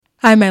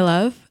Hi, my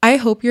love. I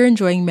hope you're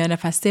enjoying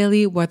Manifest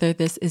Daily, whether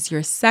this is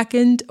your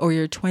second or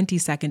your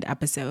 22nd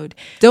episode.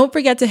 Don't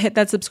forget to hit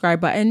that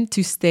subscribe button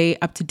to stay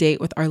up to date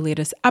with our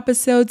latest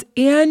episodes.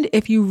 And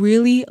if you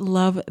really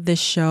love this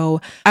show,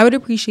 I would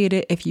appreciate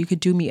it if you could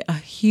do me a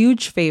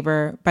huge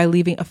favor by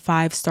leaving a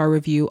 5-star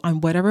review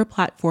on whatever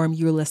platform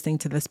you're listening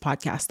to this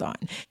podcast on.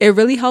 It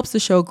really helps the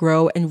show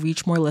grow and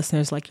reach more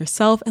listeners like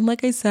yourself. And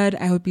like I said,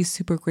 I would be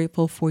super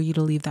grateful for you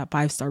to leave that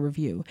 5-star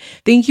review.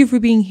 Thank you for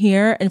being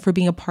here and for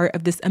being a part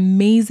of this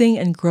amazing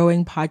and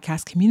growing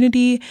podcast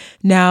community.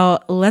 Now,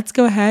 let's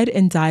go ahead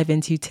and dive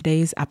into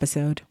today's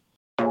episode.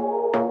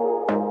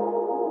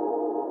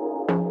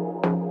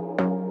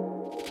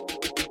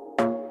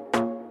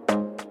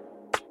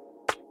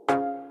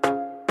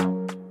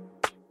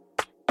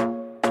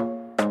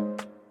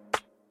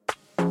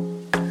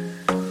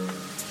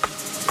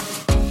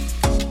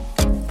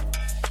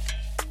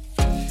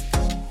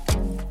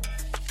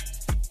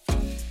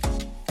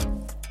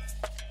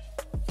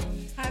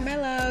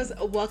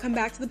 Welcome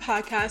back to the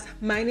podcast.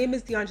 My name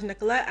is Deandra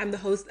Nicolette. I'm the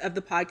host of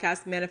the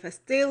podcast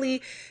Manifest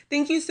Daily.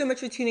 Thank you so much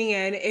for tuning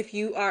in. If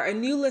you are a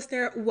new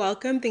listener,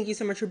 welcome. Thank you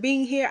so much for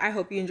being here. I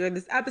hope you enjoyed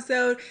this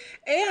episode.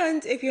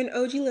 And if you're an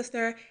OG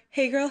listener,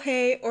 hey girl,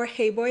 hey, or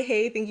hey boy,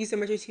 hey, thank you so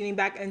much for tuning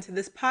back into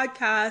this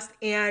podcast.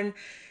 And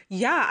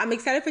yeah, I'm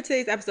excited for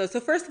today's episode. So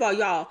first of all,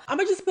 y'all, I'm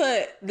gonna just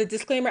put the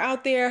disclaimer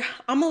out there.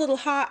 I'm a little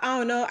hot. I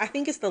don't know. I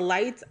think it's the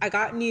lights. I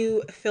got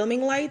new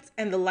filming lights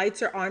and the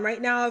lights are on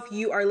right now. If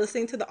you are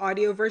listening to the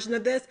audio version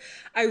of this,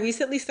 I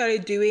recently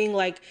started doing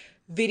like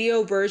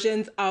video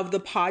versions of the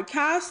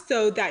podcast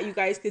so that you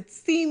guys could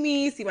see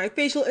me, see my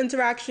facial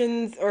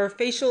interactions or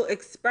facial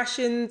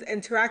expressions,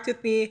 interact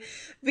with me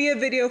via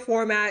video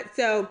format.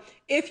 So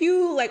if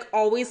you like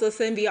always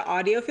listen via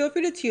audio, feel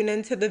free to tune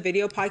into the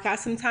video podcast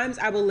sometimes.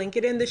 I will link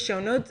it in the show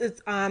notes.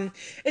 It's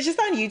just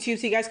on YouTube,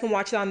 so you guys can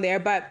watch it on there.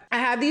 But I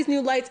have these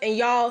new lights and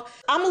y'all,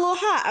 I'm a little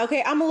hot,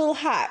 okay? I'm a little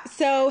hot.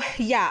 So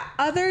yeah,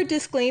 other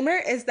disclaimer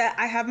is that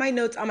I have my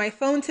notes on my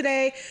phone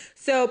today.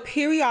 So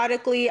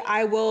periodically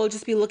I will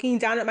just be looking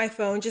down at my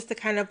phone just to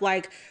kind of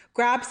like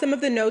grab some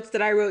of the notes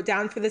that I wrote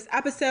down for this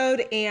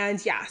episode.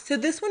 And yeah, so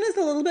this one is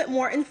a little bit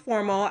more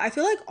informal. I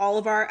feel like all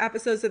of our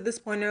episodes at this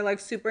point are like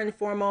super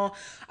informal.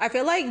 I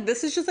feel like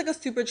this is just like a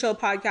super chill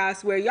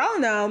podcast where y'all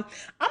know,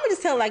 I'm gonna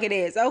just tell it like it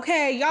is,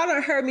 okay? Y'all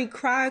done heard me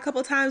cry a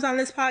couple times on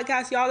this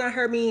podcast. Y'all done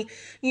heard me,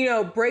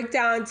 break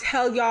down,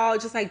 tell y'all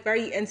just like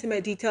very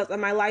intimate details of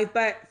my life.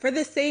 But for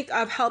the sake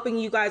of helping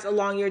you guys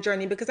along your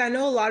journey, because I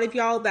know a lot of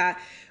y'all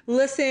that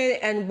listen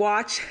and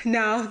watch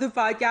now the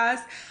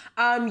podcast,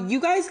 you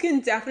guys can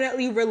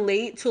definitely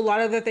relate to a lot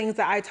of the things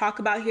that I talk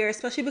about here,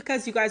 especially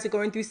because you guys are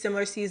going through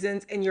similar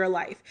seasons in your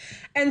life.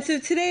 And so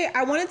today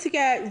I wanted to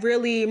get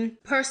really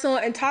personal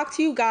and talk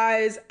to you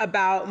guys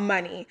about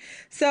money.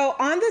 So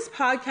on this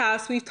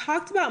podcast, we've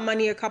talked about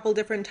money a couple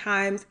different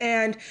times,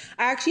 and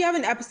I actually have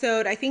an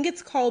episode, I think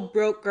it's called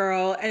Broke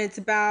Girl, and it's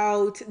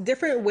about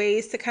different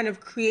ways to kind of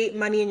create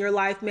money in your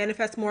life,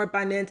 manifest more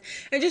abundance,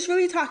 and just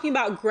really talking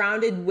about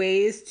grounded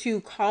ways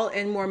to call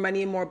in more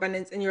money and more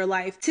abundance in your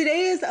life.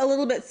 Today is a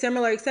little bit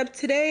similar, except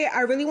today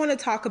I really want to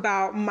talk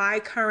about my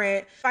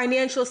current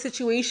financial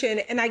situation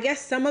and I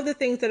guess some of the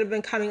things that have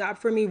been coming up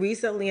for me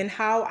recently and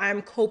how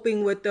I'm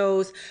coping with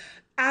those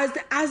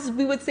as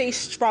we would say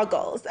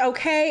struggles,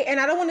 okay? And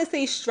I don't want to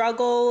say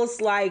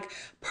struggles like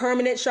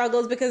permanent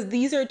struggles because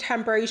these are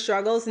temporary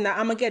struggles, and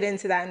I'm gonna get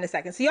into that in a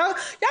second. So y'all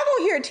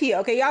gonna hear tea,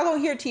 okay? Y'all gonna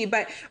hear tea,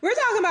 but we're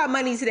talking about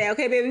money today,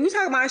 okay, baby? We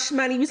talking about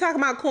money, we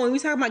talking about coin, we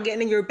talking about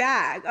getting in your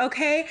bag,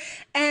 okay?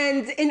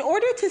 And in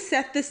order to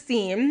set the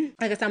scene,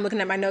 I guess I'm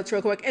looking at my notes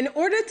real quick. In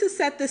order to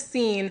set the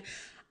scene,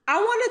 I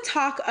want to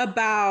talk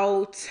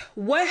about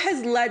what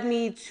has led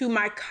me to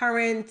my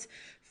current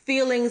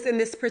feelings in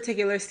this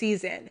particular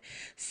season.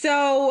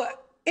 So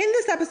in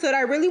this episode,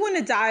 I really want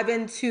to dive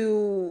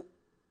into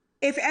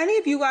if any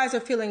of you guys are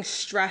feeling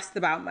stressed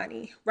about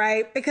money,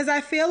 right? Because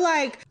I feel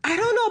like, I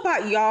don't know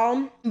about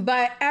y'all,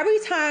 but every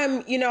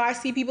time, I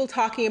see people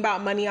talking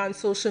about money on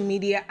social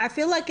media, I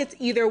feel like it's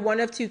either one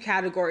of two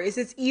categories.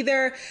 It's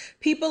either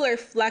people are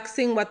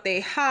flexing what they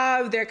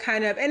have, they're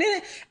kind of,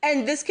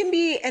 and this can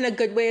be in a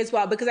good way as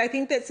well, because I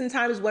think that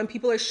sometimes when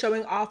people are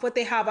showing off what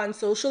they have on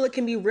social, it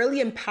can be really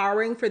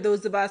empowering for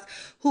those of us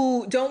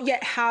who don't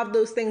yet have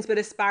those things, but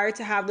aspire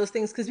to have those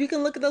things. Because we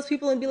can look at those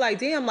people and be like,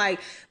 damn, like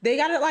they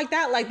got it like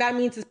that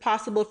means it's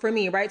possible for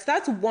me, right? So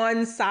that's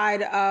one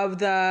side of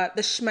the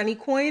shmoney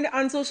coin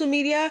on social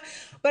media.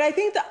 But I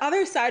think the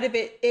other side of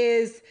it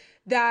is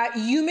that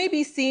you may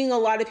be seeing a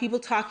lot of people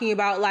talking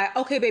about like,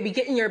 okay, baby,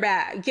 get in your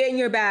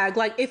bag.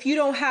 Like if you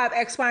don't have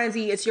X, Y, and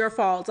Z, it's your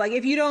fault. Like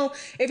if you're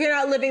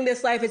not living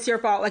this life, it's your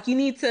fault. Like you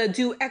need to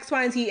do X,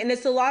 Y, and Z. And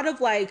it's a lot of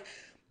like,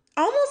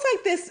 almost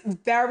like this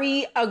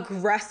very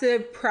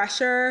aggressive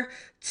pressure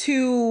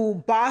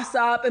to boss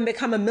up and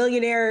become a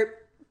millionaire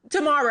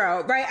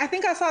tomorrow, right? I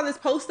think I saw this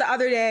post the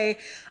other day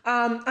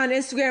on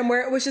Instagram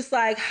where it was just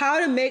like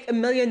how to make $1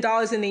 million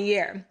in a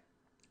year.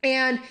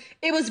 And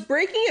it was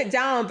breaking it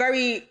down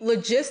very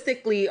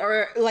logistically,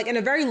 or like in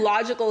a very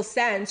logical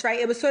sense, right?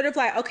 It was sort of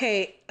like,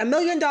 okay, $1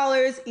 million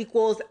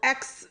equals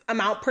X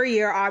amount per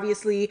year,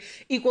 obviously,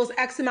 equals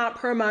X amount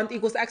per month,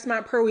 equals X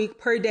amount per week,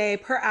 per day,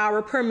 per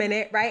hour, per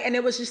minute, right? And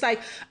it was just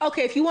like,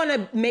 okay, if you want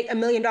to make $1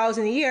 million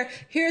in a year,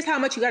 here's how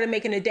much you got to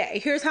make in a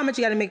day. Here's how much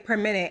you got to make per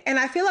minute. And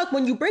I feel like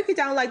when you break it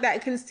down like that,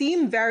 it can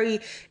seem very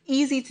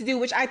easy to do,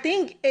 which I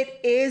think it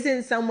is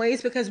in some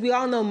ways, because we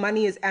all know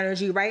money is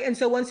energy, right? And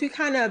so once we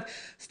kind of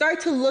start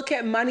to look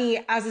at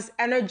money as this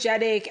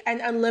energetic and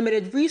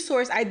unlimited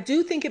resource, I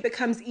do think it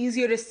becomes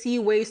easier to see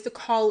ways to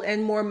call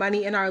in more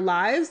money in our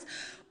lives.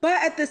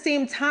 But at the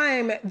same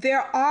time,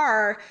 there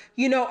are,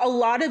 a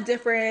lot of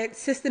different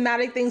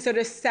systematic things that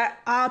are set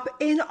up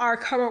in our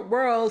current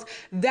world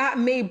that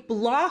may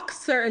block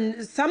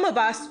some of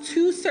us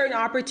to certain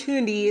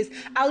opportunities,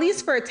 at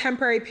least for a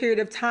temporary period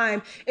of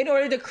time, in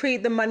order to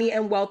create the money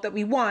and wealth that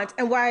we want.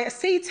 And why I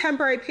say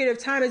temporary period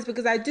of time is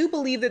because I do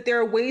believe that there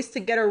are ways to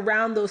get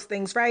around those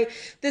things, right?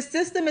 The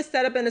system is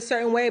set up in a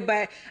certain way,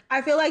 but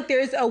I feel like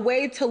there's a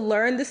way to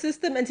learn the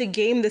system and to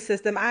game the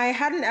system. I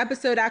had an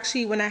episode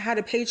actually when I had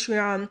a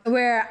Patreon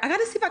where I got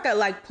to see if I could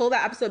like pull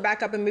that episode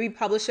back up and maybe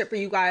publish it for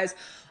you guys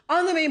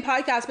on the main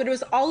podcast, but it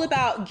was all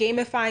about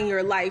gamifying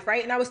your life,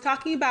 right? And I was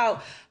talking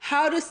about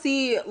how to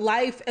see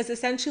life as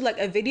essentially like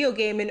a video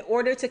game in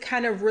order to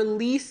kind of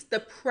release the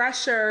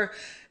pressure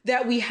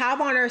that we have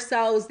on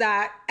ourselves,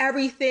 that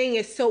everything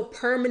is so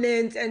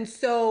permanent and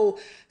so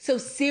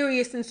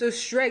serious and so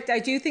strict. I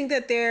do think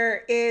that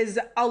there is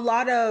a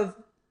lot of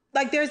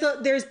like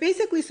there's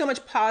basically so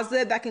much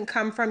positive that can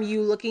come from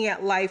you looking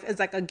at life as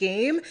like a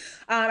game.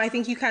 I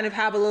think you kind of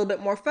have a little bit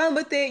more fun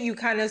with it. You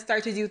kind of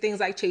start to do things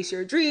like chase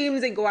your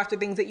dreams and go after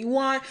things that you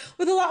want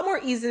with a lot more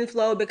ease and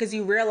flow, because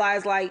you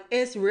realize like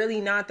it's really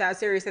not that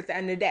serious at the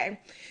end of the day.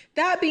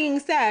 That being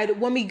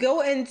said, when we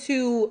go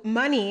into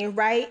money,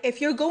 right,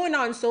 if you're going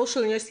on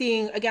social and you're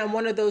seeing, again,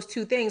 one of those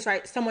two things,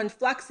 right, someone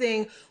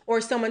flexing or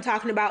someone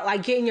talking about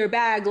like get in your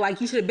bag, like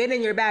you should have been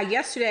in your bag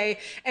yesterday,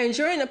 and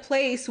you're in a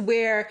place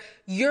where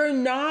you're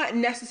not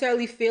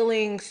necessarily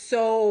feeling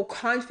so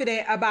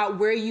confident about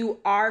where you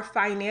are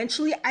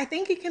financially, I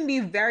think it can be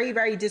very,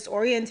 very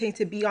disorienting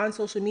to be on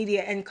social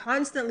media and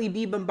constantly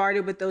be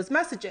bombarded with those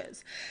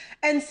messages.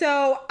 And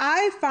so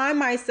I find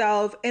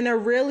myself in a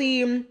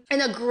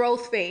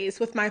growth phase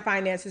with my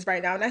finances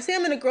right now. And I say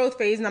I'm in a growth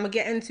phase, and I'm gonna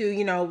get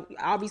into,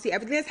 obviously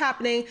everything that's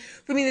happening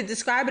for me to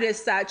describe it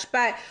as such.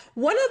 But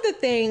one of the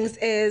things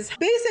is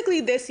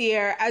basically this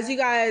year, as you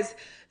guys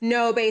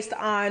know, based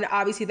on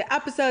obviously the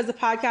episodes, the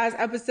podcast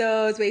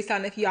episodes, based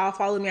on if y'all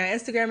follow me on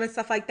Instagram and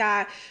stuff like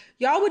that,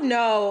 y'all would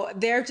know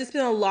there have just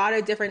been a lot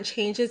of different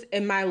changes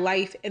in my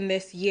life in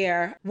this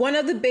year. One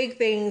of the big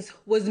things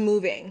was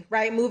moving,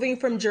 right? Moving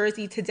from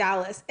Jersey to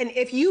Dallas. And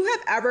if you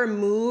have ever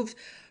moved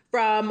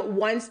from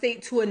one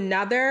state to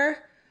another,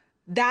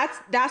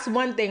 that's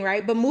one thing,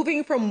 right? But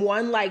moving from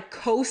one like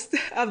coast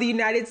of the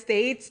United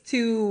States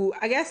to,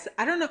 I guess,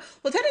 I don't know.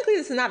 Well, technically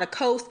this is not a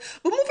coast,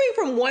 but moving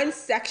from one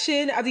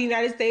section of the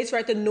United States,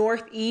 right, the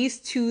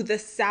Northeast to the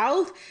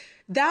South,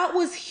 that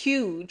was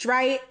huge,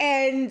 right?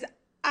 And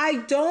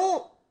I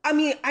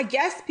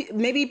guess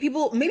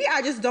maybe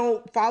I just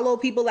don't follow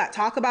people that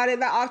talk about it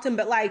that often,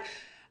 but like,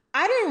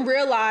 I didn't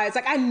realize,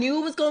 like I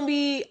knew it was going to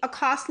be a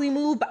costly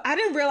move, but I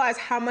didn't realize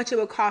how much it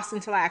would cost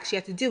until I actually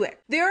had to do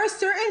it. There are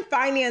certain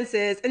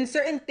finances and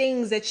certain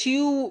things that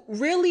you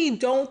really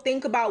don't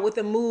think about with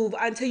a move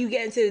until you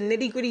get into the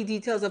nitty gritty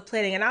details of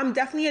planning. And I'm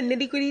definitely a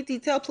nitty gritty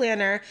detail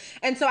planner.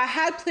 And so I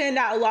had planned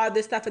out a lot of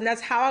this stuff, and that's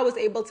how I was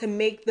able to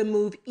make the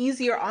move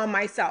easier on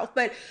myself.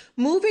 But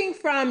moving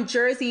from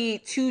Jersey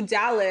to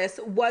Dallas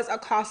was a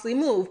costly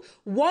move.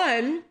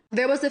 One,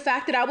 there was the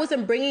fact that I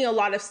wasn't bringing a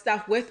lot of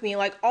stuff with me,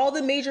 like all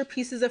the major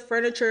pieces of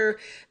furniture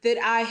that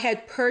I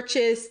had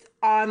purchased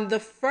on the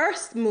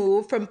first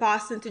move from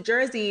Boston to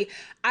Jersey,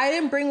 I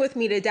didn't bring with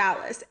me to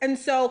Dallas. And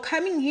so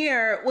coming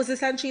here was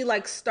essentially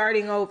like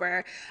starting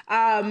over.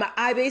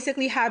 I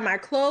basically had my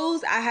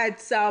clothes, I had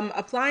some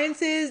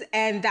appliances,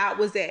 and that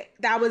was it.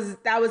 That was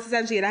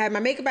essentially it. I had my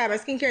makeup, I had my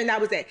skincare, and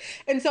that was it.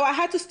 And so I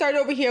had to start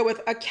over here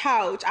with a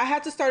couch. I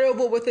had to start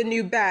over with a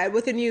new bed,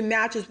 with a new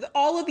mattress, with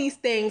all of these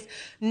things.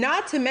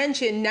 Not to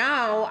mention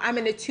now I'm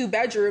in a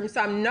 2-bedroom.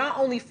 So I'm not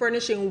only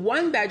furnishing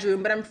one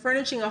bedroom, but I'm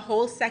furnishing a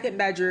whole second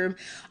bedroom.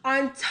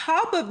 On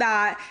top of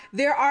that,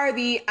 there are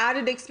the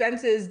added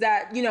expenses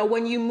that,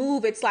 when you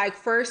move, it's like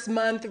first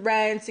month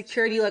rent,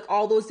 security, like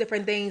all those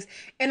different things.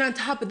 And on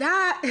top of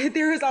that,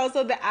 there is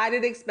also the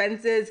added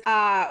expenses,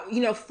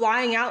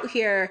 flying out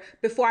here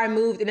before I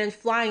moved, and then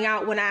flying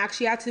out when I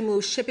actually had to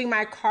move, shipping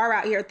my car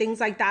out here, things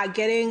like that,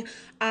 getting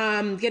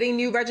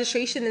new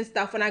registration and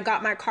stuff when I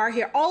got my car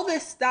here, all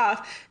this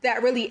stuff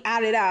that really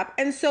added up.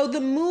 And so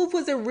the move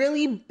was a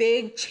really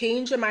big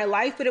change in my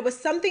life, but it was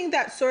something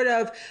that sort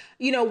of,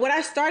 when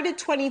I started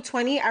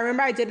 2020, I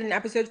remember I did an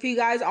episode for you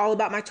guys all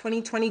about my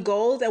 2020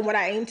 goals and what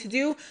I aim to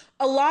do.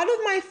 A lot of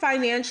my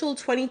financial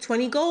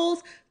 2020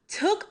 goals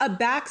took a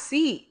back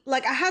seat.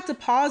 Like I had to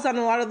pause on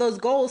a lot of those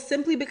goals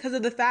simply because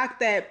of the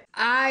fact that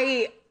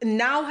I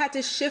now had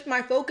to shift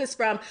my focus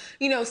from,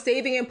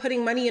 saving and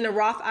putting money in a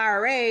Roth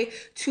IRA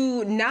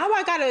to now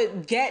I gotta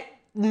get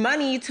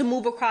money to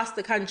move across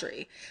the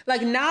country.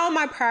 Like now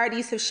my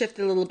priorities have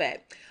shifted a little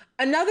bit.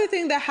 Another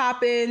thing that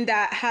happened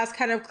that has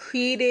kind of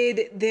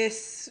created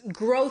this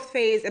growth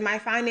phase in my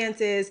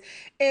finances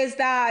is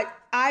that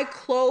I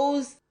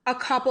closed a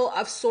couple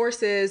of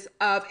sources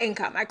of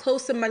income. I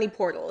closed some money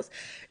portals.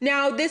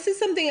 Now, this is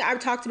something I've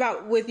talked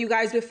about with you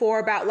guys before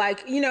about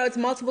it's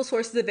multiple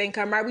sources of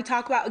income, right? We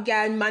talk about,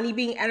 again, money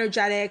being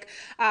energetic,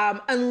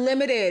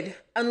 unlimited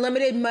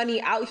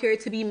money out here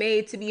to be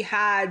made, to be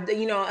had,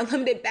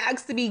 unlimited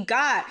bags to be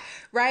got,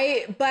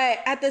 right? But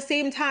at the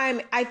same time,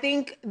 I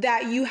think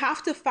that you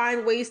have to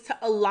find ways to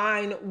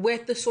align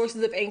with the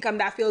sources of income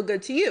that feel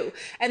good to you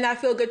and that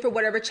feel good for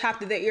whatever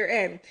chapter that you're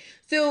in.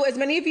 So as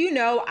many of you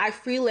know, I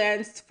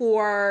freelanced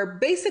for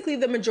basically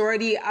the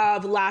majority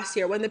of last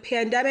year when the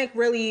pandemic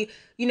really,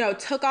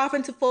 took off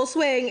into full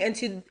swing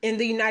in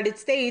the United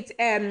States,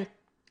 and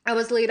I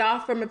was laid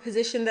off from a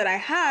position that I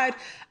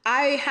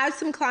had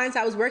some clients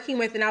I was working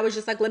with, and I was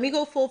just like, let me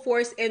go full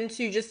force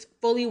into just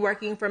fully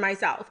working for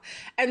myself.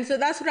 And so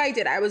that's what I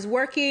did. I was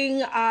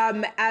working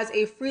as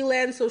a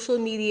freelance social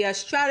media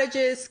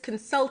strategist,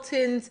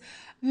 consultant,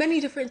 many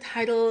different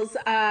titles.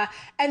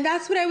 And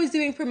that's what I was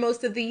doing for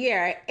most of the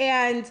year.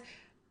 And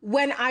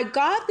when I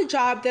got the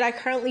job that I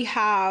currently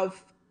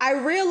have, I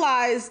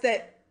realized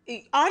that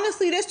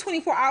honestly, there's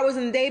 24 hours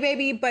in the day,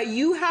 baby, but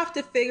you have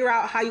to figure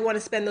out how you want to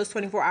spend those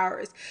 24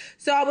 hours.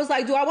 So I was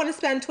like, do I want to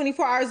spend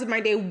 24 hours of my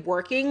day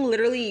working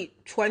literally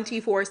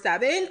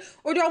 24/7,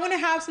 or do I want to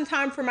have some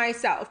time for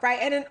myself, right?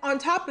 And then on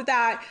top of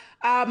that,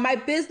 my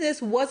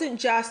business wasn't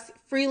just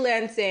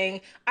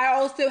freelancing. I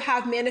also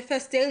have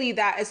Manifest Daily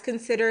that is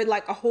considered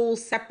like a whole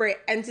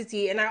separate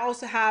entity. And I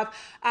also have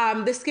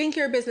the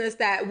skincare business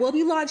that will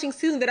be launching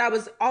soon that I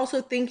was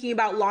also thinking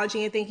about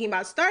launching and thinking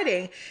about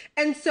starting.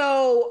 And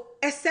so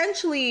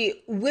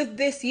essentially with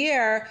this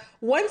year,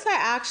 once I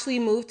actually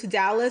moved to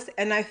Dallas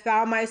and I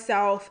found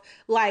myself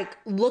like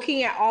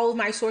looking at all of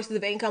my sources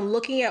of income,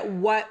 looking at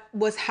what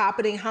was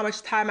happening, how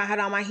much time I had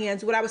on my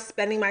hands, what I was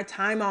spending my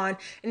time on,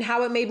 and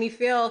how it made me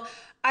feel,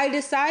 I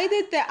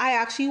decided that I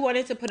actually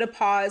wanted to put a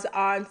pause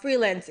on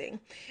freelancing.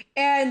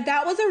 And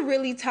that was a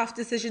really tough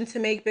decision to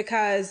make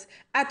because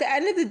at the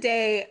end of the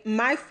day,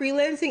 my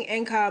freelancing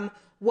income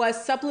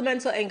was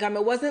supplemental income.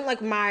 It wasn't like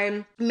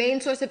my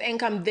main source of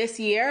income this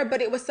year,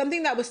 but it was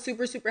something that was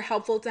super, super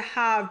helpful to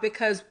have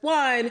because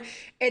one,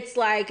 it's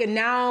like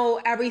now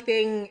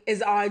everything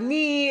is on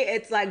me.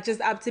 It's like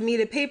just up to me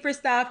to pay for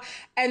stuff.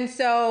 And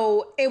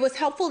so it was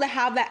helpful to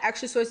have that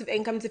extra source of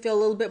income to feel a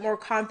little bit more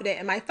confident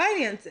in my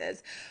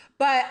finances.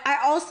 But I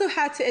also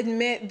had to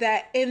admit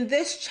that in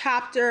this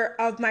chapter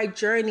of my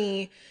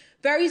journey,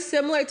 very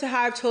similar to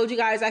how I've told you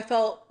guys, I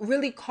felt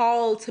really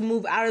called to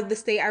move out of the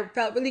state. I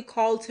felt really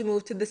called to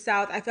move to the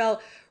South. I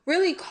felt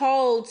really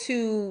called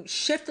to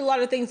shift a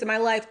lot of things in my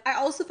life. I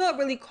also felt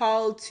really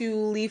called to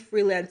leave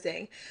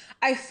freelancing.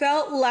 I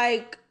felt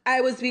like I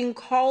was being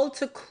called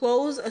to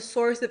close a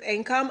source of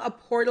income, a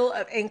portal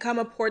of income,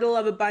 a portal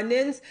of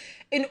abundance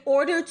in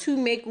order to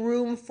make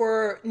room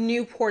for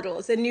new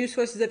portals and new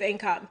sources of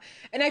income.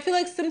 And I feel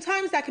like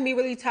sometimes that can be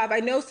really tough. I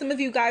know some of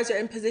you guys are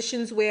in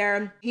positions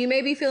where you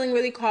may be feeling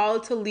really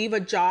called to leave a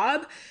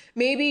job.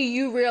 Maybe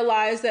you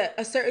realize that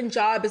a certain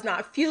job is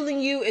not fueling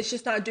you. It's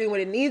just not doing what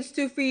it needs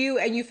to for you.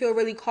 And you feel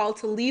really called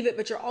to leave it,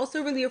 but you're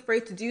also really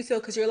afraid to do so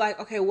because you're like,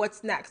 okay,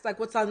 what's next?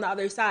 Like what's on the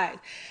other side?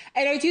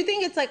 And I do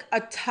think it's like a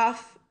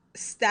tough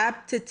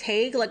step to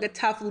take, like a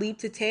tough leap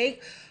to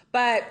take.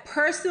 But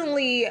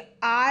personally,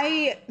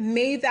 I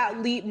made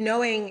that leap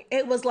knowing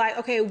it was like,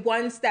 okay,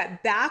 one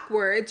step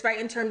backwards, right,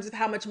 in terms of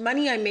how much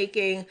money I'm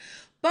making.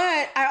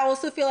 But I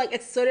also feel like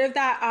it's sort of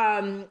that,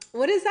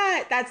 what is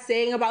that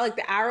saying about like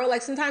the arrow?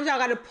 Like sometimes y'all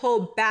got to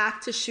pull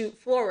back to shoot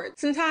forward.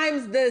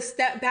 Sometimes the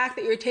step back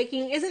that you're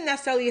taking isn't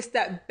necessarily a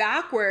step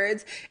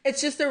backwards.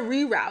 It's just a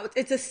reroute.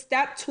 It's a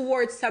step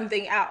towards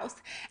something else.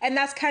 And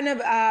that's kind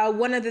of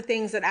one of the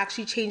things that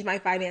actually changed my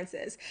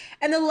finances.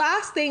 And the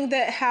last thing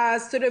that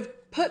has sort of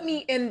put me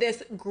in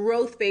this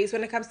growth phase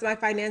when it comes to my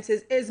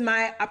finances is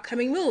my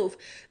upcoming move.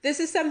 This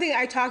is something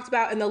I talked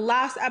about in the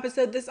last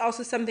episode. This is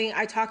also something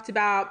I talked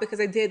about because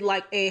I did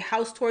like a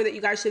house tour that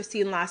you guys should have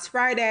seen last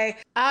Friday.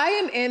 I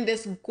am in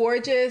this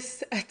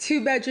gorgeous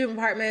 2-bedroom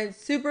apartment,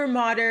 super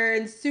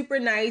modern, super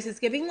nice. It's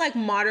giving like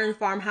modern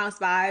farmhouse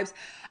vibes.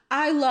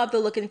 I love the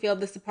look and feel of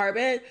this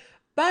apartment.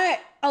 But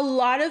a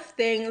lot of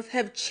things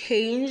have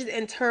changed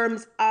in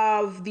terms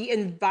of the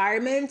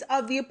environment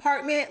of the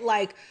apartment,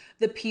 like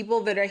the people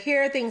that are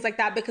here, things like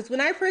that. Because when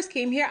I first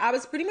came here, I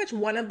was pretty much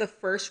one of the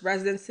first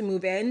residents to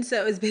move in.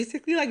 So it was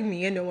basically like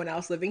me and no one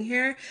else living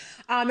here.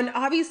 And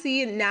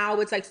obviously now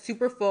it's like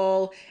super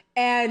full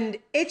and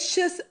it's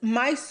just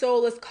my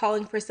soul is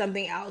calling for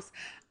something else.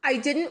 I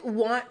didn't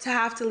want to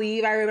have to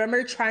leave. I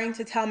remember trying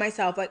to tell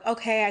myself, like,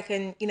 okay, I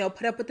can,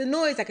 put up with the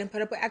noise. I can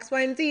put up with X,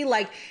 Y, and Z.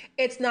 Like,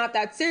 it's not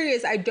that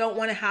serious. I don't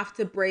want to have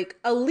to break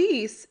a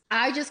lease.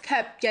 I just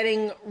kept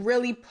getting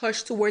really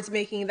pushed towards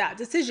making that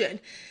decision.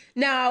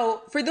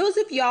 Now, for those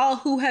of y'all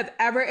who have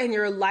ever in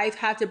your life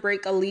had to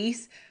break a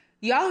lease,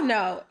 y'all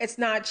know it's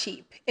not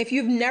cheap. If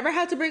you've never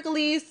had to break a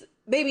lease,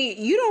 baby,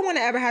 you don't want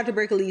to ever have to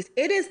break a lease.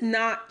 It is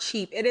not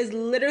cheap. It is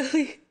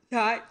literally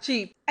not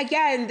cheap.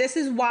 Again, this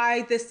is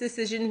why this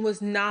decision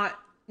was not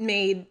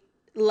made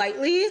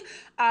lightly.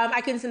 I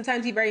can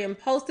sometimes be very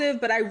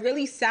impulsive, but I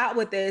really sat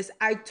with this.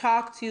 I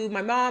talked to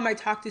my mom. I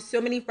talked to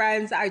so many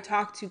friends. I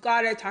talked to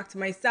God. I talked to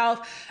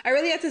myself. I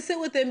really had to sit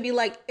with it and be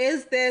like,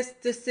 does this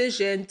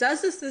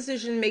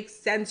decision make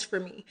sense for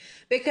me?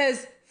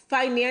 Because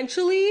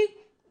financially,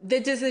 the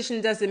decision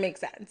doesn't make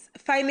sense.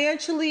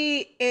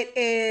 Financially, it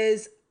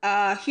is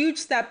a huge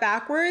step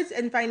backwards,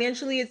 and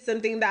financially, it's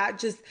something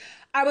that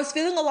I was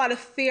feeling a lot of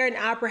fear and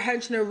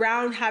apprehension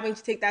around having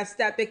to take that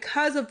step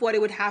because of what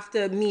it would have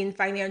to mean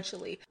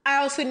financially. I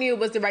also knew it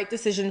was the right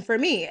decision for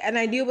me, and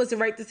I knew it was the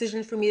right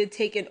decision for me to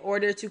take in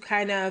order to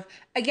kind of,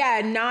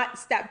 again, not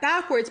step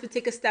backwards, but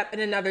take a step in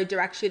another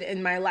direction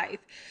in my life.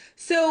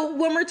 So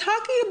when we're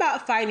talking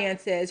about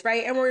finances,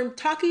 right, and we're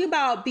talking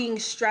about being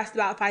stressed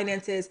about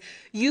finances,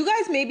 you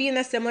guys may be in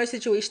a similar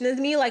situation as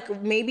me.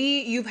 Like, maybe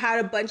you've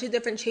had a bunch of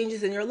different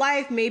changes in your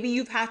life. Maybe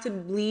you've had to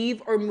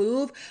leave or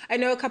move. I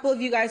know a couple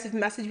of you guys have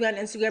messaged me on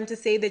Instagram to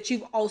say that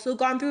you've also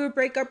gone through a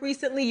breakup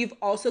recently. You've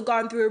also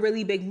gone through a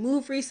really big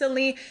move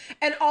recently.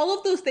 And all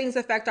of those things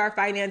affect our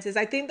finances.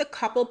 I think the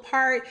couple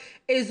part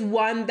is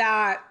one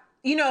that,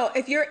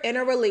 if you're in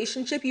a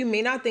relationship, you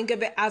may not think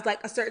of it as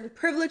like a certain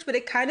privilege, but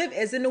it kind of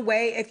is in a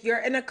way. If you're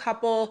in a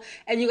couple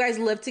and you guys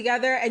live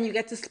together and you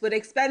get to split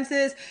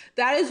expenses,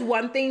 that is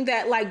one thing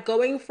that, like,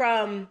 going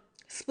from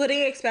splitting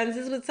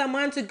expenses with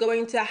someone to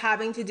going to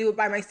having to do it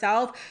by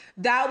myself,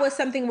 that was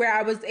something where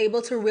I was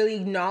able to really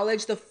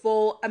acknowledge the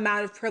full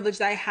amount of privilege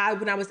that I had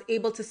when I was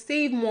able to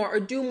save more or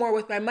do more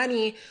with my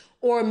money,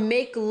 or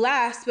make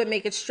less but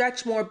make it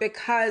stretch more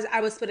because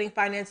I was splitting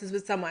finances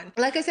with someone.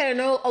 Like I said, I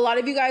know a lot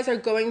of you guys are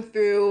going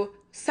through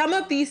some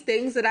of these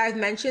things that I've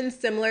mentioned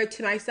similar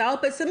to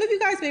myself, but some of you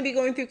guys may be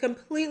going through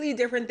completely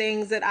different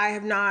things that I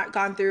have not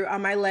gone through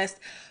on my list.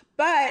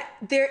 But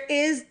there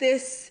is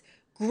this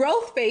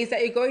growth phase that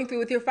you're going through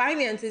with your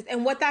finances,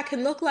 and what that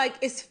can look like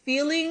is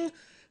feeling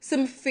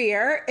some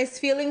fear, is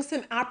feeling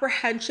some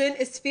apprehension,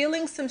 is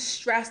feeling some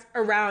stress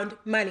around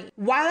money.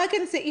 While I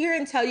can sit here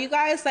and tell you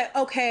guys, like,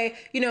 okay,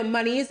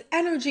 money is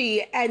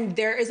energy and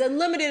there is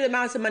unlimited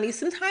amounts of money.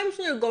 Sometimes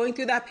when you're going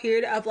through that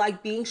period of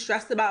like being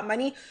stressed about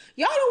money,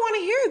 y'all don't want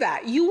to hear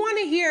that. You want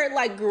to hear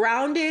like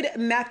grounded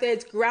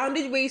methods,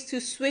 grounded ways to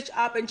switch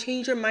up and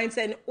change your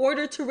mindset in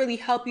order to really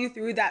help you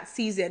through that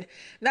season.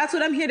 That's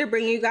what I'm here to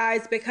bring you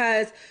guys,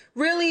 because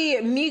really,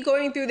 me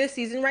going through this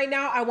season right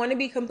now, I want to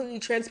be completely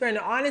transparent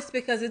and honest,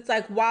 because it's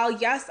like, while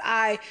yes,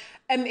 I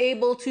am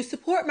able to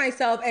support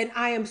myself, and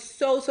I am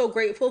so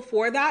grateful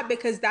for that,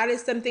 because that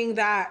is something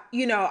that,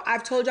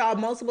 I've told y'all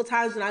multiple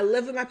times, when I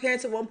lived with my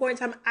parents at one point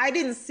in time, I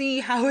didn't see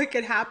how it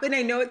could happen.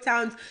 I know it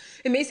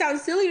may sound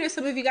silly to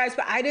some of you guys,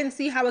 but I didn't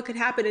see how it could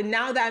happen. And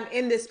now that I'm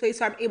in this place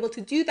where I'm able to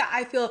do that,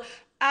 I feel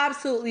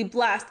absolutely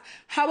blessed.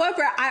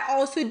 However, I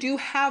also do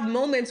have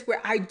moments where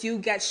I do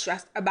get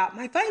stressed about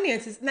my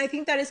finances, and I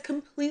think that is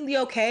completely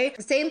okay.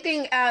 Same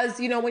thing as,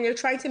 when you're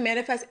trying to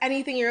manifest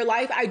anything in your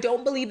life, I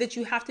don't believe that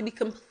you have to be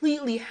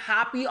completely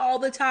happy all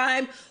the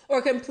time,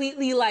 or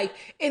completely like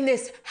in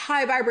this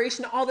high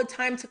vibration all the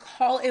time to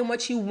call in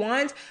what you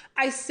want.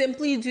 I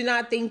simply do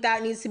not think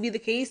that needs to be the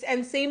case.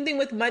 And same thing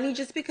with money.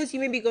 Just because you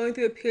may be going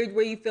through a period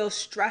where you feel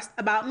stressed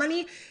about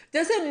money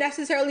doesn't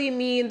necessarily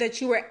mean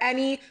that you are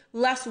any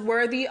less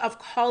worthy of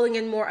calling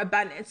in more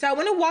abundance. So I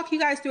want to walk you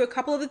guys through a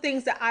couple of the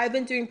things that I've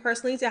been doing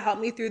personally to help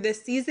me through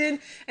this season,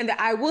 and that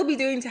I will be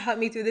doing to help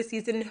me through this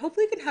season, and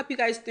hopefully can help you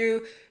guys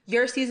through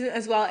your season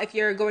as well, if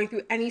you're going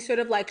through any sort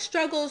of like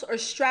struggles or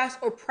stress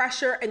or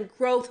pressure and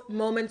growth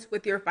moments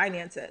with your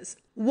finances.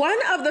 One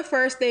of the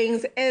first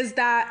things is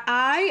that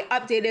I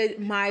updated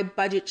my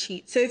budget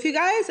sheet. So if you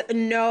guys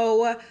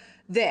know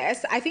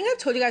this, I think I've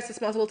told you guys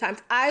this multiple times,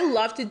 I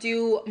love to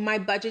do my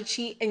budget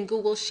sheet in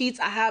Google Sheets.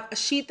 I have a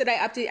sheet that I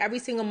update every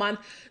single month.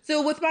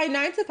 So with my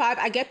 9 to 5,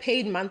 I get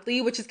paid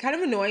monthly, which is kind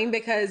of annoying,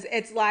 because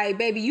it's like,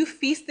 baby, you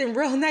feasting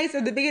real nice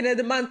at the beginning of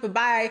the month, but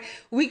by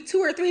week 2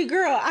 or 3,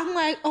 girl, I'm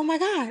like, oh my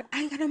God,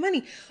 I ain't got no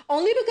money.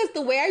 Only because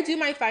the way I do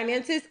my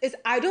finances is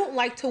I don't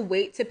like to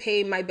wait to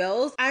pay my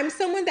bills. I'm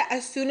someone that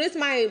as soon as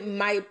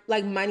my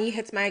like money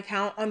hits my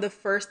account on the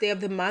first day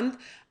of the month,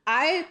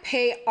 I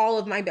pay all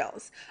of my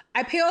bills.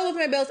 I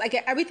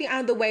get everything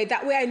out of the way.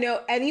 That way I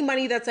know any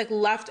money that's like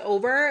left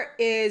over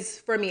is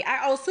for me.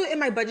 I also, in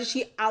my budget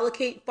sheet,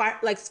 allocate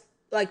like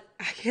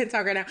I can't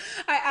talk right now.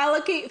 I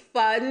allocate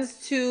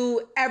funds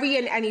to every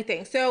and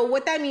anything. So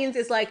what that means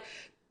is, like,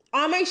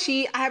 on my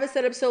sheet, I have it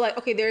set up so, like,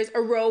 okay, there's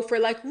a row for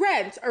like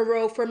rent, a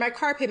row for my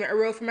car payment, a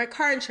row for my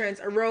car insurance,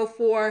 a row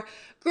for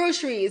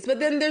groceries. But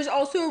then there's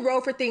also a row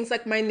for things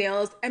like my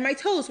nails and my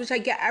toes, which I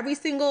get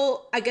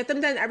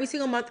them done every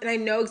single month, and I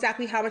know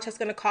exactly how much that's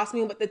going to cost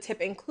me with the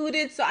tip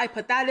included. So I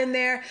put that in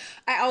there.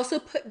 I also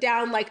put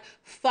down like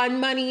fun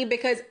money,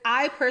 because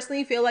I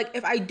personally feel like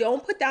if I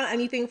don't put down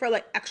anything for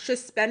like extra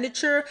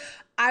expenditure,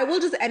 I will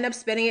just end up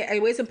spending it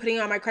anyways and putting it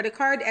on my credit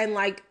card. And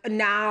like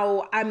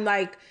now I'm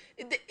like,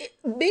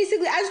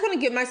 basically, I just want to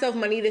give myself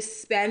money to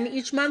spend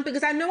each month,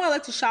 because I know I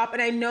like to shop,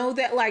 and I know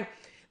that like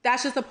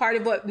that's just a part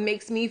of what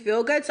makes me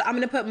feel good. So I'm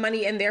going to put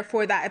money in there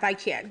for that if I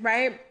can,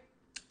 right?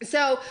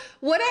 So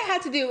what I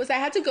had to do was I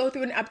had to go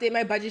through and update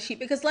my budget sheet,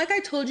 because like I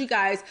told you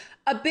guys,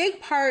 a big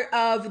part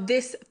of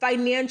this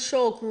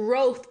financial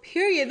growth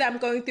period that I'm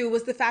going through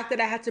was the fact that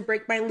I had to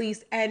break my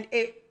lease, and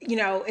it,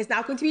 is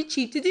not going to be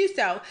cheap to do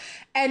so.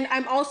 And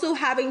I'm also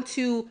having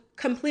to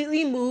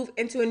completely move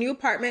into a new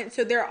apartment.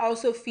 So there are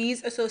also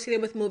fees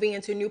associated with moving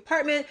into a new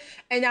apartment.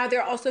 And now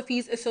there are also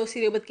fees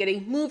associated with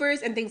getting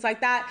movers and things like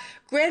that.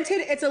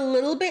 Granted, it's a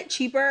little bit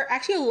cheaper,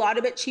 actually a lot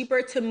of it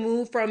cheaper to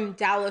move from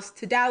Dallas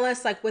to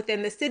Dallas, like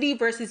within the city,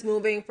 versus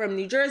moving from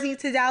New Jersey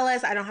to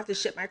Dallas. I don't have to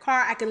ship my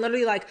car. I can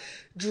literally like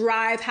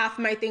drive half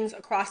of my things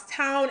across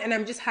town, and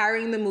I'm just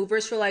hiring the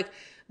movers for like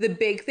the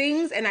big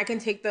things, and I can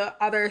take the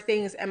other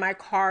things in my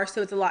car,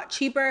 so it's a lot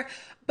cheaper.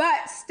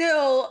 But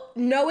still,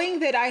 knowing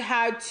that I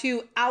had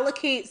to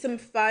allocate some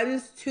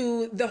funds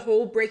to the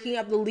whole breaking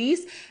up the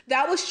lease,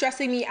 that was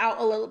stressing me out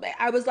a little bit.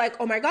 I was like,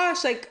 oh my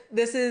gosh, like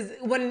this is,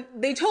 when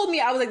they told me,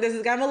 I was like, this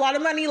is kind of a lot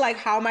of money. Like,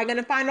 how am I going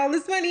to find all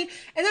this money?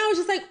 And I was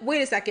just like,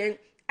 wait a second.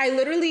 I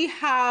literally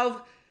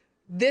have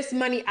this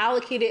money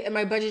allocated in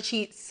my budget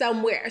sheet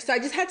somewhere. So I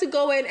just had to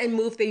go in and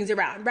move things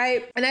around,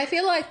 right? And I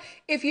feel like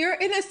if you're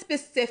in a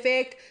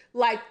specific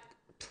like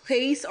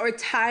place or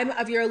time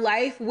of your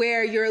life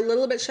where you're a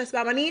little bit stressed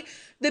about money,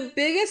 the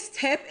biggest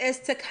tip is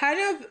to kind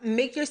of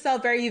make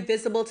yourself very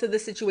visible to the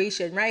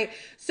situation, right?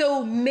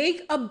 So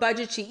make a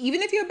budget sheet.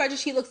 Even if your budget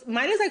sheet looks,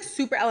 mine is like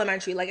super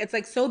elementary, like it's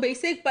like so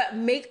basic, but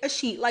make a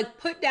sheet, like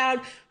put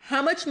down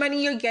how much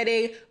money you're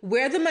getting,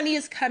 where the money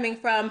is coming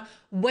from,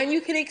 when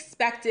you can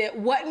expect it,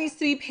 what needs to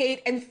be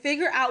paid, and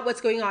figure out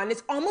what's going on.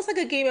 It's almost like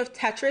a game of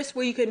Tetris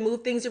where you can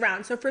move things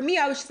around. So for me,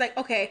 I was just like,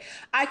 okay,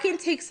 I can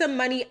take some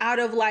money out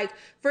of, like,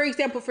 for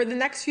example, for the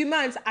next few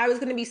months, I was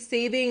going to be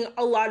saving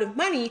a lot of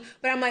money,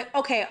 but I'm like,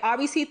 okay,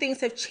 obviously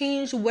things have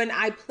changed. When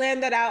I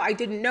planned that out, I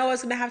didn't know I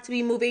was going to have to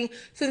be moving.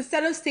 So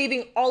instead of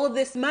saving all of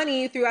this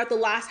money throughout the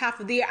last half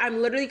of the year,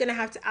 I'm literally going to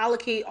have to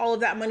allocate all of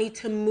that money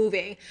to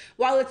moving.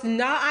 While it's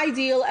not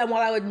ideal, and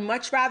while I would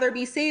much rather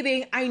be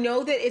saving, I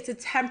know that it's a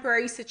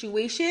temporary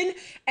situation,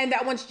 and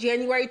that once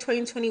January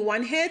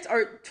 2021 hits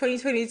or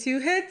 2022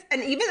 hits,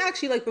 and even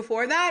actually like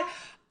before that,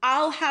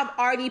 I'll have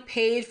already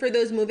paid for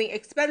those moving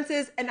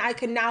expenses, and I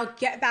can now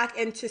get back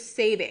into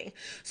saving.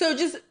 So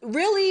just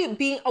really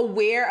being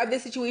aware of the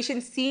situation,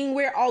 seeing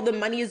where all the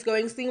money is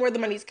going, seeing where the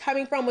money is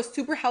coming from was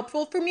super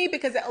helpful for me,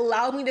 because it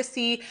allowed me to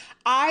see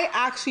I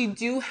actually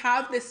do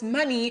have this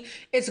money.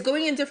 It's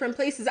going in different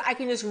places. I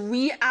can just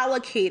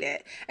reallocate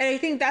it. And I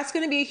think that's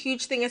going to be a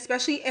huge thing,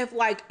 especially if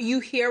like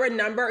you hear a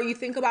number or you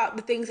think about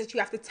the things that you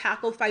have to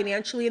tackle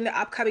financially in the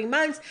upcoming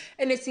months,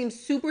 and it seems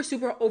super,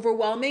 super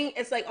overwhelming.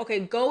 It's like, okay,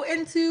 go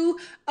into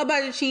a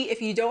budget sheet.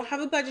 If you don't have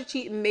a budget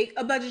sheet, make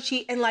a budget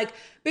sheet, and like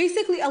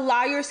basically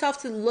allow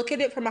yourself to look at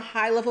it from a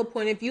high level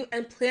point of view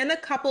and plan a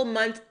couple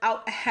months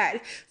out ahead.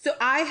 So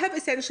I have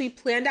essentially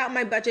planned out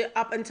my budget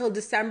up until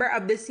December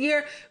of this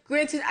year.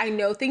 Granted, I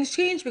know things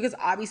change, because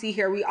obviously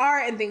here we are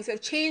and things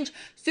have changed.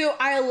 So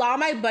I allow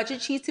my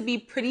budget sheet to be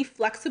pretty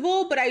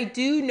flexible, but I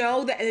do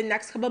know that in the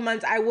next couple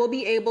months, I will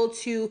be able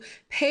to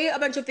pay a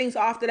bunch of things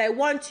off that I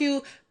want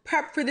to,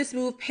 prep for this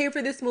move, pay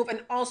for this move,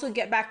 and also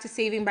get back to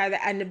saving by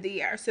the end of the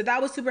year. So that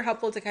was super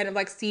helpful to kind of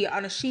like see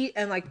on a sheet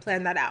and like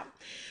plan that out.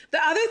 The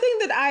other thing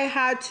that I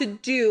had to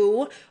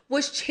do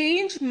was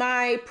change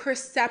my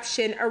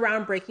perception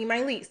around breaking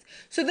my lease.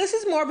 So this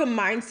is more of a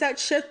mindset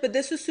shift, but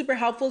this was super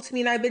helpful to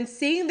me. And I've been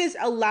saying this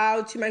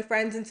aloud to my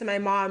friends and to my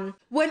mom.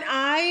 When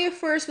I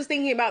first was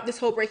thinking about this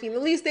whole breaking the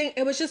lease thing,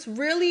 it was just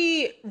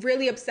really,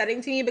 really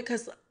upsetting to me,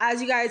 because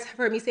as you guys have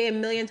heard me say a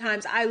million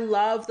times, I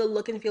love the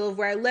look and feel of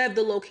where I live,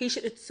 the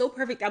location. It's so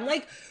perfect. I'm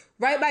like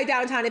right by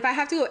downtown. If I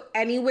have to go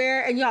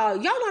anywhere, and y'all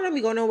not let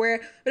me go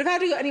nowhere, but if I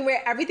have to go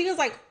anywhere, everything is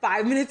like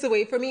 5 minutes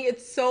away from me.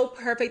 It's so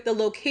perfect. The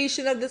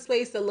location of this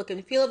place, the look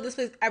and feel of this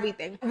place,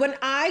 everything. When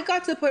I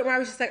got to the point where I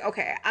was just like,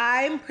 okay,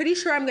 I'm pretty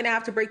sure I'm gonna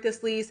have to break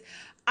this lease,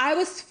 I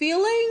was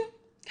feeling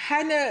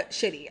kind of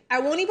shitty. I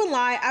won't even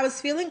lie. I was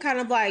feeling kind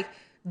of like,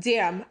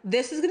 damn,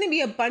 this is going to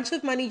be a bunch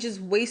of money just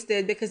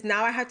wasted, because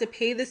now I have to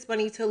pay this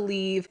money to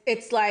leave.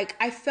 It's like,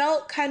 I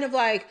felt kind of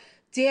like,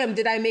 damn,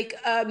 did I make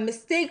a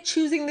mistake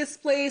choosing this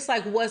place?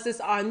 Like, was this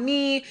on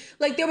me?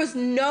 Like, there was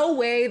no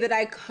way that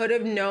I could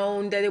have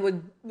known that it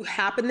would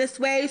happen this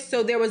way.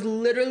 So there was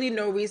literally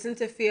no reason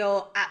to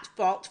feel at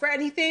fault for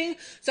anything.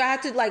 So I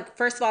had to, like,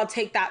 first of all,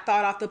 take that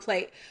thought off the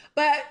plate.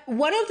 But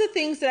one of the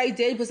things that I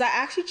did was I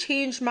actually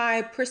changed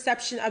my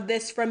perception of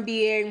this from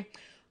being,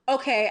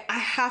 okay, I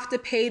have to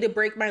pay to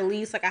break my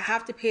lease, like I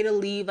have to pay to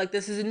leave, like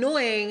this is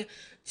annoying,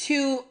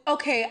 to,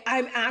 okay,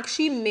 I'm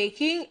actually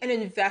making an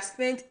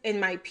investment in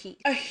my peace.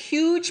 A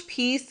huge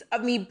piece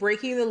of me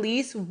breaking the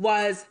lease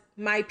was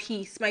my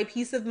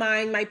peace of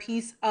mind, my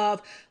peace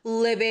of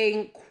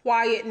living,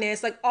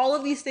 quietness, like all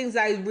of these things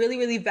that I really,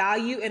 really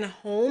value in a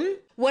home.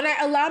 When I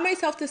allow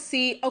myself to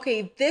see,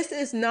 okay, this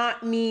is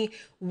not me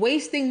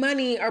wasting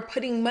money or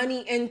putting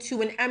money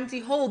into an empty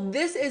hole.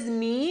 This is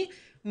me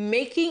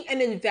making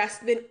an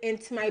investment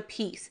into my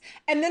peace.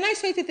 And then I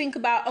start to think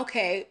about,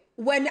 okay,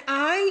 when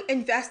I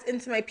invest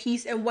into my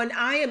peace and when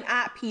I am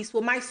at peace,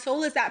 when my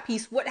soul is at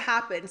peace, what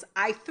happens?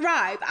 I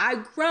thrive, I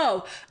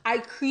grow, I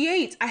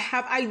create, I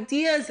have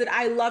ideas that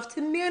I love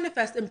to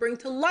manifest and bring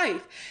to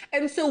life.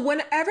 And so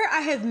whenever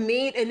I have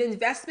made an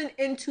investment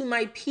into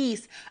my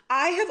peace,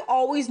 I have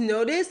always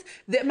noticed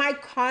that my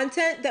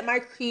content, that my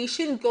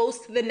creation goes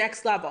to the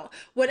next level.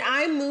 When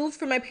I moved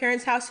from my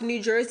parents' house to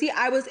New Jersey,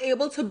 I was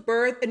able to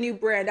birth a new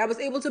brand. I was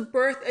able to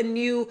birth a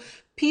new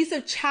piece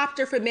of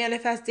chapter for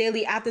Manifest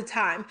Daily at the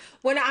time.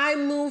 When I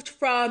moved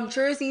from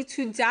Jersey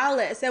to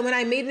Dallas and when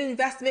I made an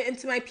investment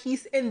into my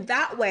peace in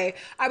that way,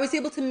 I was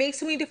able to make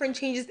so many different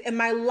changes in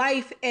my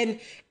life and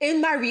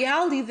in my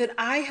reality that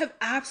I have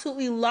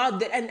absolutely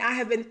loved it, and I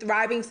have been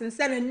thriving since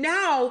then. And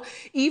now,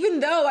 even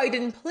though I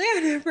didn't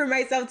plan for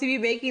myself to be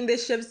making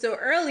this shift so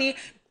early,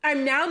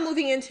 I'm now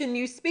moving into a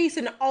new space.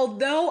 And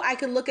although I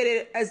can look at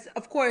it as,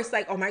 of course,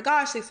 like, oh my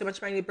gosh, there's so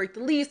much money to break the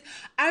lease,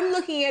 I'm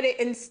looking at it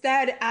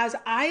instead as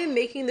I am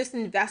making this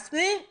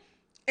investment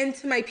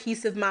into my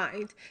peace of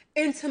mind,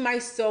 into my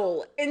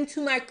soul,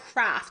 into my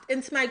craft,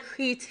 into my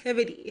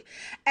creativity.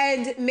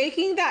 And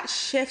making that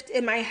shift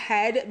in my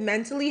head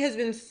mentally has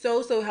been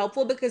so, so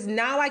helpful, because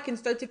now I can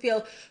start to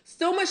feel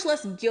so much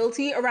less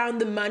guilty around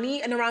the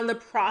money and around the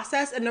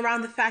process and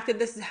around the fact that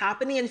this is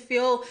happening, and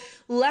feel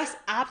less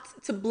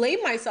apt to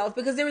blame myself,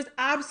 because there was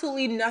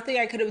absolutely nothing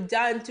I could have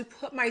done to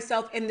put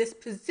myself in this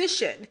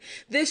position.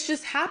 This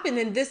just happened,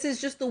 and this is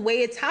just the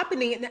way it's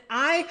happening. And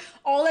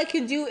all I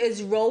can do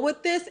is roll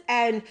with this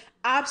and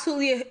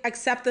absolutely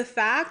accept the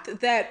fact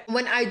that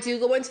when I do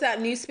go into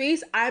that new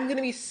space, I'm going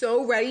to be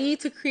so ready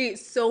to create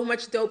so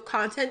much dope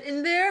content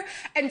in there.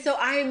 And so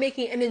I am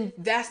making an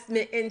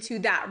investment into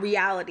that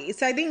reality.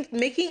 So I think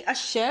making a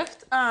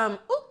shift,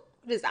 what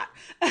is that?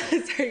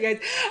 Sorry,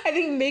 guys. I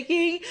think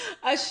making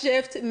a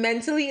shift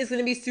mentally is going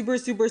to be super,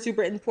 super,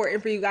 super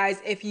important for you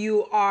guys if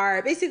you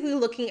are basically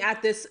looking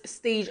at this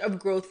stage of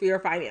growth for your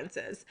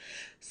finances.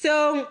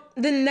 So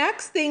the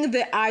next thing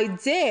that I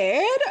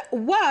did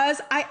was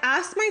I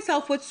asked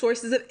myself what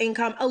sources of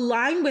income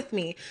align with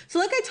me. So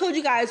like I told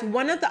you guys,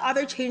 one of the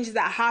other changes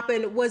that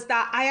happened was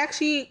that I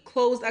actually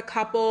closed a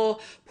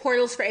couple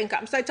portals for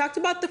income. So I talked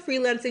about the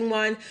freelancing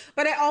one,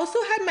 but I also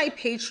had my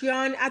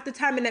Patreon at the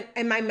time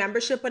and my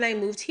membership when I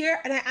moved here.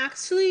 And I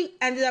actually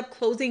ended up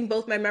closing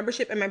both my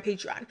membership and my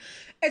Patreon.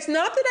 It's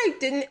not that I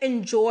didn't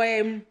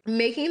enjoy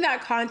making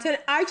that content.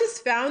 I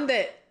just found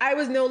that I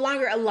was no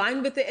longer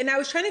aligned with it. And I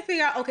was trying to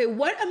figure out, okay,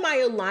 what am I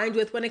aligned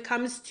with when it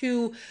comes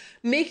to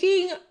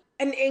making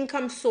an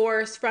income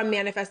source from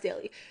Manifest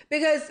Daily?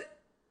 Because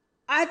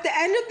at the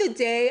end of the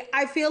day,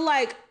 I feel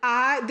like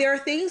there are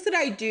things that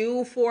I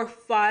do for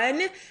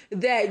fun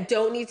that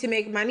don't need to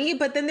make money,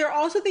 but then there are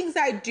also things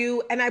that I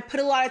do and I put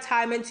a lot of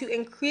time into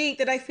and create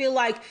that I feel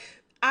like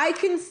I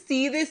can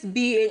see this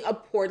being a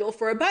portal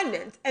for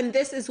abundance. And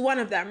this is one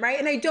of them, right?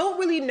 And I don't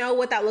really know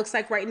what that looks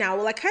like right now.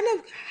 Well, I kind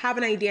of have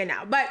an idea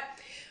now, but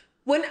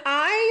when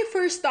I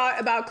first thought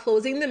about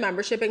closing the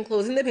membership and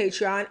closing the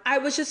Patreon, I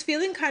was just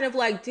feeling kind of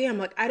like, damn,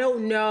 like, I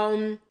don't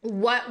know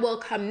what will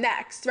come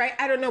next, right?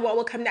 I don't know what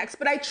will come next,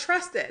 but I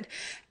trusted.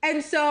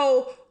 And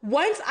so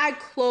once I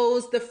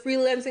closed the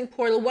freelancing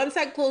portal, once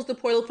I closed the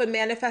portal for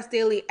Manifest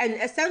Daily, and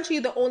essentially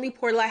the only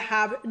portal I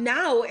have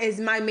now is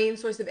my main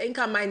source of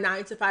income, my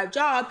 9-to-5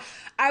 job,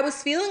 I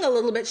was feeling a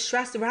little bit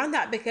stressed around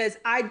that because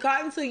I'd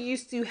gotten so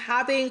used to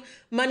having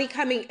money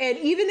coming in,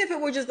 even if it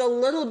were just a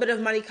little bit of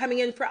money coming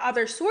in for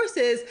other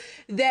sources,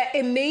 that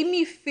it made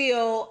me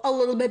feel a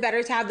little bit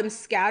better to have them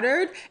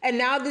scattered. And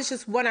now there's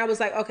just one, I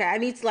was like, okay, I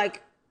need to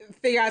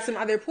figure out some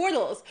other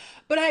portals.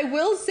 But I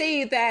will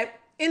say that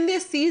in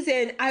this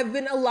season, I've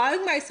been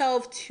allowing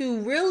myself to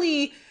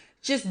really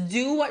just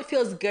do what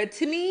feels good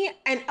to me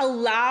and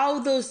allow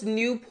those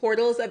new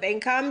portals of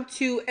income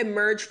to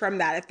emerge from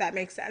that, if that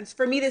makes sense,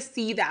 for me to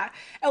see that.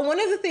 And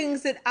one of the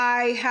things that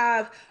I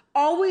have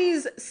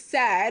always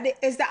said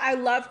is that I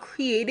love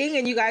creating,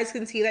 and you guys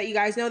can see that, you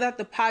guys know that,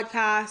 the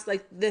podcast,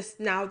 like this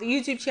now, the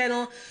YouTube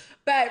channel.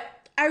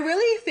 But I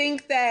really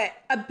think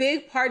that a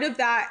big part of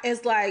that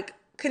is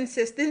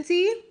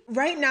consistency.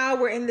 Right now,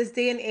 we're in this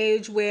day and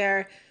age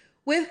where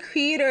with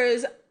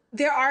creators,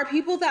 there are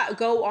people that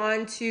go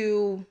on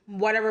to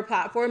whatever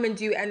platform and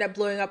do end up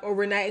blowing up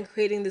overnight and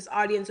creating this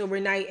audience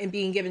overnight and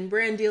being given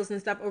brand deals and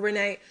stuff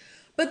overnight.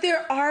 But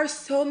there are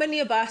so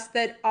many of us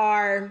that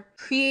are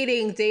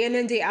creating day in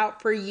and day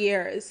out for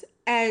years,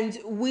 and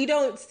we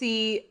don't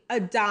see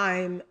a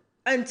dime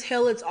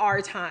until it's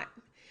our time,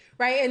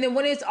 right? And then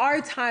when it's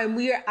our time,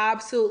 we are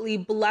absolutely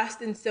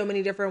blessed in so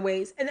many different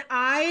ways. And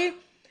I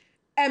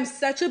am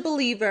such a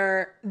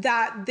believer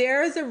that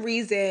there is a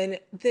reason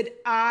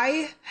that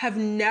I have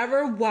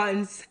never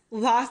once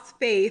lost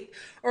faith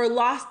or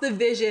lost the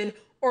vision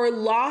or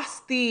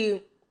lost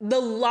the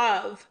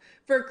love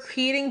for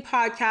creating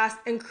podcasts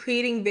and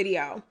creating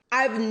video.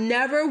 I've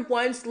never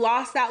once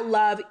lost that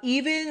love,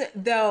 even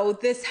though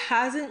this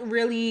hasn't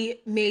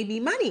really made me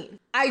money.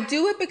 I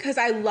do it because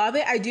I love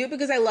it. I do it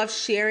because I love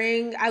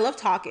sharing. I love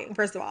talking,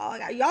 first of all.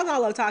 Y'all know I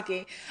love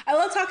talking. I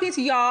love talking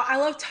to y'all. I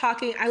love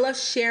talking. I love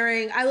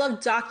sharing. I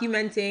love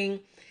documenting.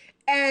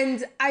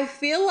 And I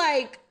feel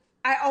like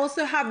I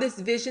also have this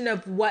vision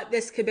of what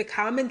this could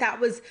become, and that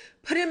was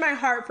put in my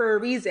heart for a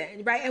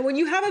reason, right? And when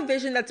you have a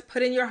vision that's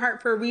put in your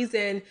heart for a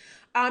reason,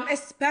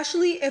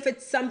 especially if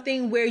it's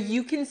something where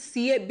you can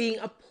see it being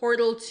a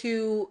portal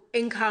to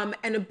income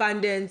and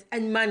abundance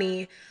and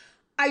money,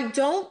 I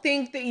don't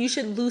think that you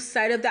should lose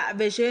sight of that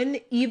vision,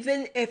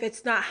 even if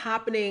it's not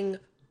happening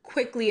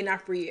quickly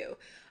enough for you.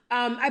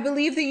 I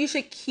believe that you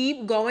should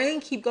keep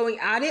going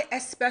at it,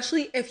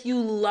 especially if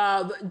you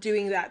love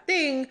doing that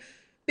thing,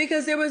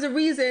 because there was a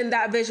reason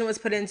that vision was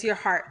put into your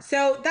heart.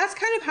 So that's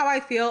kind of how I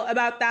feel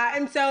about that.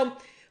 And so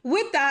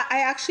with that,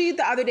 I actually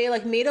the other day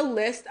made a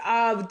list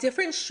of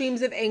different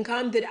streams of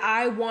income that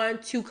I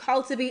want to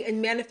cultivate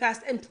and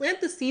manifest and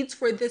plant the seeds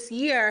for this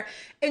year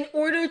in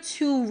order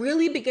to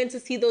really begin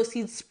to see those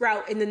seeds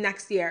sprout in the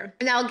next year.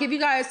 And I'll give you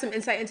guys some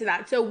insight into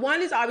that. So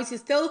one is obviously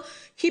still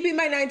keeping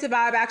my 9 to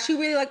 5. I actually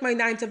really like my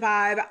 9 to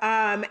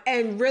 5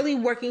 and really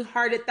working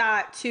hard at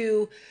that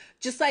to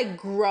just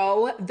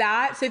grow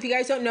that. So if you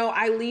guys don't know,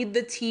 I lead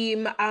the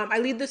team, I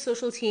lead the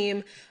social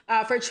team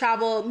for a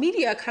travel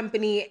media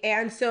company.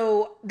 And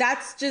so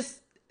that's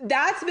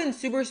been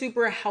super,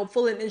 super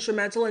helpful and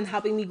instrumental in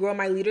helping me grow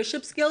my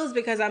leadership skills,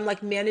 because I'm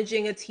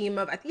managing a team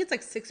of, I think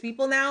it's 6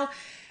 people now.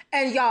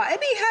 And y'all, it'd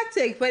be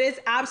hectic, but it's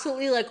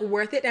absolutely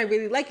worth it. And I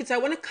really like it. So I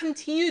want to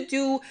continue to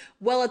do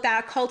well at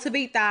that,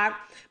 cultivate that.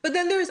 But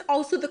then there's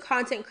also the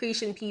content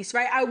creation piece,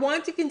 right? I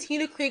want to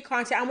continue to create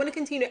content. I want to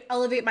continue to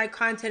elevate my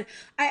content.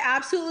 I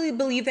absolutely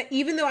believe that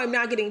even though I'm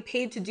not getting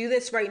paid to do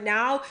this right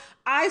now,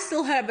 I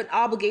still have an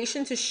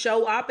obligation to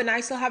show up, and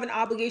I still have an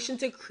obligation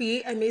to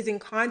create amazing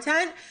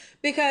content,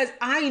 because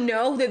I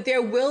know that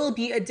there will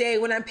be a day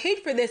when I'm paid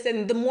for this.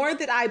 And the more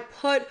that I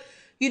put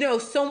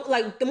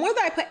the more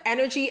that I put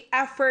energy,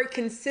 effort,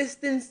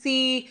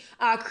 consistency,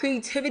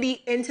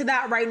 creativity into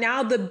that right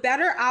now, the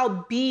better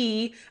I'll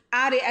be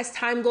at it as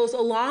time goes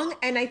along.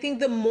 And I think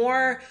the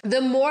more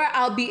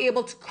I'll be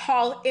able to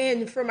call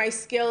in for my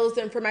skills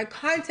and for my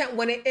content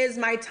when it is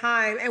my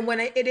time, and when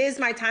it is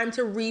my time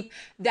to reap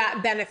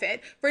that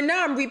benefit. For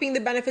now, I'm reaping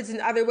the benefits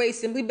in other ways,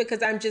 simply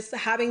because I'm just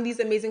having these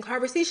amazing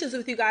conversations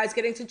with you guys,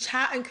 getting to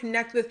chat and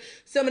connect with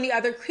so many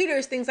other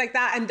creators, things like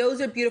that. And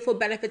those are beautiful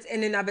benefits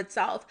in and of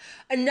itself.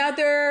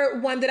 Another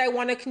one that I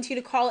want to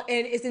continue to call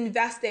in is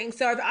investing.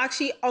 So I've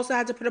actually also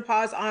had to put a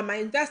pause on my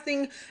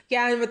investing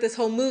again with this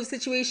whole move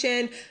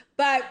situation.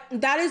 But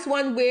that is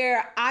one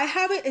where I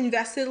haven't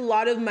invested a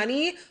lot of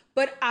money,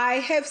 but I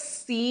have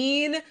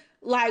seen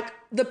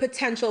the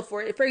potential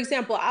for it. For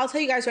example, I'll tell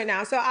you guys right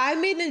now. So I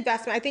made an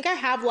investment. I think I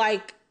have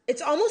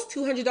it's almost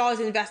 $200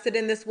 invested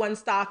in this one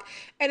stock.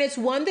 And it's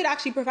one that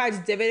actually provides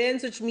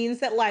dividends, which means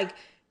that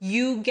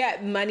you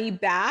get money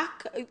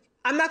back.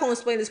 I'm not going to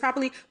explain this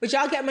properly, but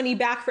y'all get money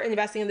back for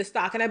investing in the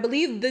stock. And I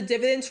believe the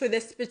dividends for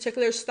this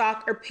particular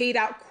stock are paid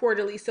out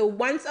quarterly. So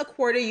once a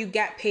quarter, you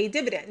get paid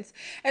dividends.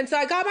 And so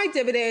I got my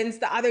dividends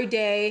the other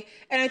day,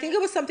 and I think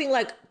it was something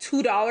like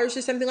 $2 or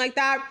something like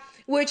that,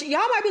 which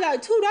y'all might be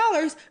like,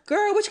 $2?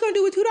 Girl, what you going to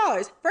do with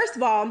 $2? First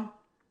of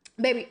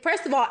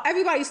all,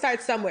 everybody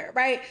starts somewhere,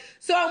 right?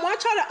 So I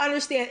want y'all to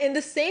understand, in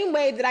the same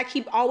way that I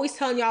keep always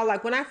telling y'all,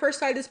 when I first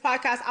started this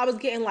podcast, I was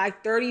getting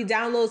 30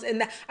 downloads.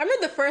 And I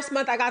remember the first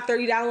month I got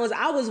 30 downloads,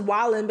 I was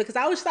wilding, because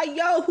I was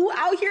yo, who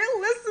out here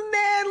listening?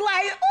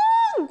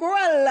 Oh,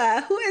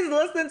 girl, who is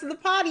listening to the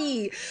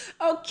potty?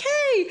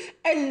 Okay.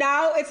 And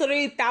now it's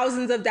literally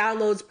thousands of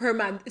downloads per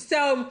month.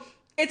 So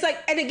it's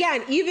and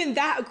again, even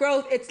that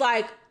growth, it's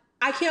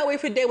I can't wait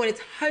for the day when it's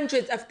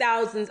hundreds of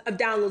thousands of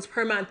downloads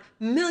per month,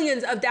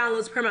 millions of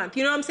downloads per month.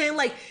 You know what I'm saying?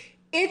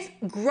 It's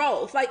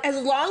growth.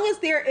 As long as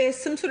there is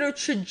some sort of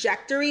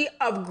trajectory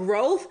of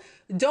growth,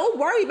 don't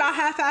worry about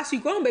how fast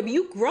you're growing, baby.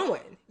 You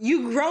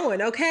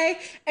growing, okay?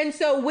 And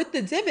so with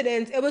the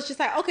dividends, it was just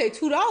okay,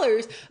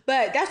 $2,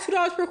 but that's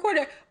 $2 per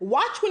quarter.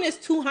 Watch when it's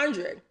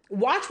 200.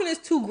 Watch when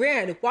it's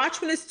 $2,000.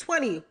 Watch when it's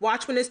 20.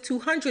 Watch when it's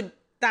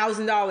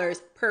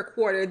 $200,000 per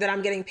quarter that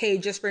I'm getting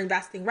paid just for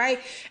investing,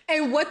 right?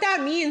 And what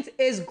that means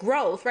is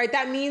growth, right?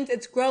 That means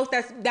it's growth.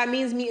 That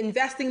means me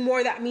investing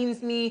more. That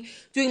means me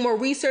doing more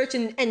research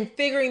and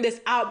figuring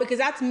this out, because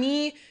that's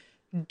me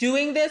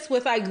doing this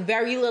with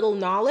very little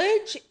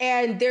knowledge,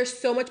 and there's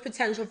so much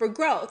potential for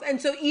growth.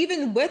 And so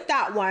even with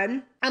that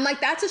one, I'm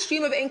that's a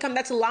stream of income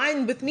that's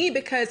aligned with me,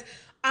 because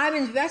I'm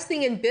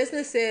investing in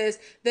businesses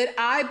that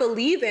I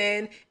believe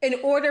in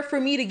order for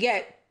me to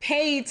get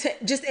paid to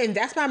just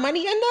invest my money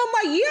in them.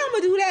 Yeah, I'm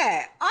gonna do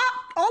that.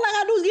 All I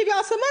gotta do is give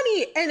y'all some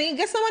money and then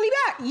get some money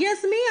back.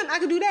 Yes, ma'am, I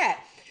can do that.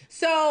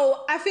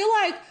 So I feel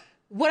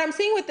what I'm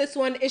saying with this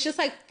one is just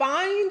like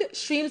find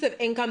streams of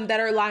income that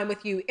are aligned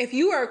with you. If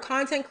you are a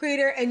content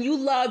creator and you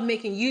love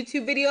making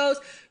YouTube videos,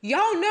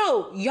 y'all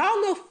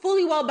know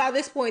fully well by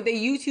this point that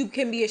YouTube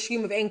can be a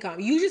stream of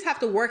income. You just have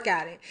to work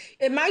at it.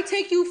 It might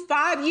take you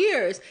 5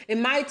 years. It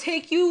might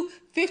take you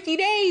 50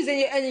 days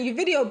and your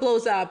video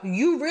blows up.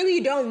 You really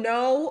don't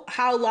know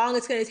how long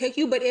it's going to take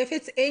you, but if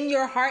it's in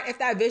your heart, if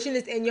that vision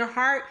is in your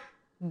heart,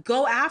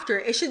 go after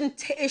it.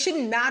 It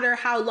shouldn't matter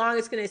how long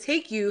it's going to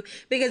take you,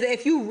 because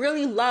if you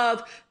really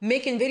love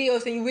making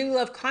videos and you really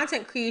love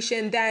content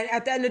creation, then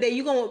at the end of the day,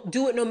 you're going to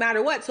do it no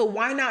matter what. So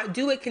why not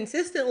do it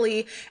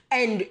consistently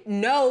and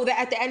know that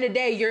at the end of the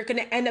day, you're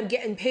going to end up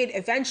getting paid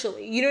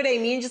eventually. You know what I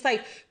mean? Just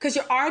like, because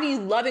you're already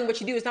loving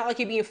what you do. It's not like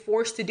you're being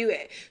forced to do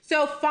it.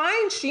 So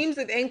find streams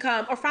of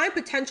income, or find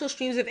potential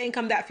streams of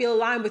income that feel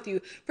aligned with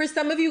you. For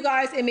some of you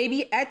guys, it may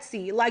be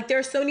Etsy. Like,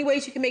 there's so many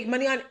ways you can make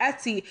money on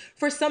Etsy.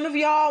 For some of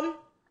y'all,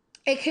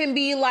 it can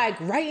be like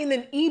writing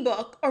an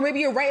ebook, or maybe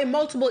you're writing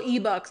multiple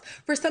ebooks.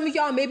 For some of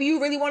y'all, maybe you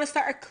really want to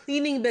start a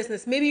cleaning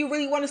business. Maybe you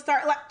really want to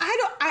start, like,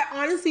 I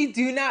honestly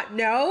do not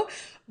know.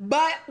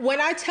 But when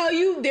I tell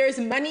you there's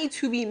money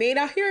to be made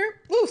out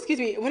here,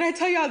 when I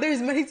tell y'all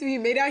there's money to be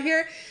made out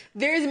here,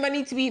 there's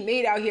money to be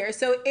made out here.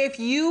 So if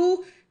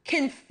you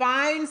can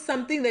find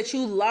something that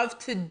you love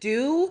to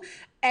do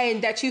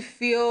and that you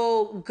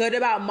feel good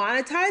about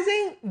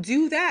monetizing,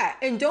 do that.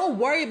 And don't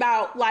worry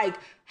about like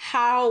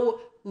how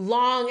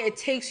long it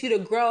takes you to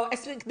grow.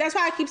 That's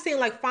why I keep saying,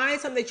 like, find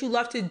something that you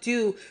love to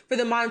do for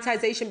the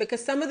monetization,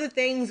 because some of the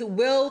things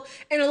will,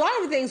 and a lot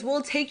of the things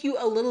will take you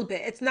a little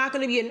bit. It's not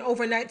going to be an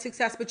overnight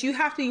success, but you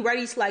have to be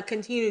ready to like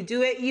continue to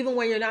do it even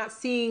when you're not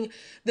seeing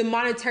the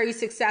monetary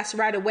success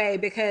right away,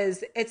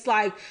 because it's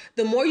like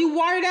the more you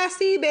water that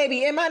seed,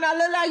 baby, it might not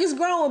look like it's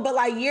growing, but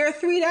like year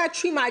 3, that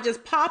tree might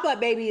just pop up,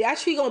 baby. That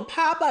tree gonna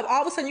pop up.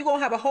 All of a sudden you're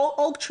gonna have a whole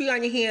oak tree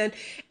on your hand,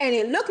 and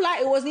it looked like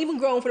it wasn't even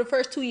growing for the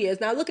first 2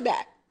 years. Now look at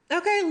that.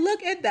 Okay,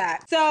 look at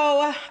that. So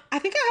I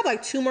think I have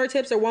like 2 more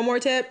tips or 1 more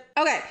tip.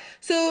 Okay,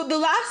 so the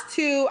last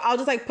 2, I'll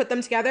just like put them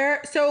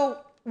together. So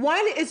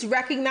one is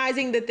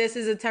recognizing that this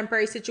is a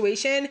temporary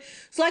situation.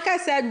 So like I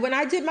said, when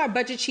I did my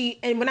budget sheet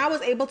and when I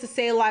was able to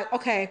say like,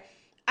 okay,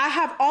 I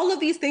have all of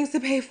these things to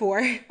pay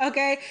for,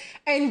 okay?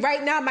 And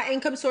right now my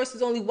income source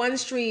is only 1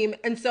 stream.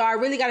 And so I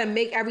really got to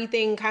make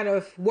everything kind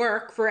of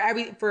work for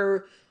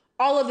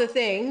all of the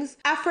things.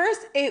 At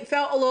first, it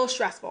felt a little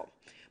stressful.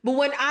 But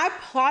when I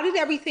plotted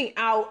everything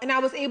out and I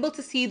was able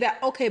to see that,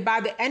 okay, by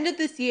the end of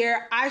this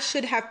year, I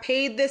should have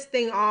paid this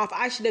thing off.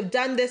 I should have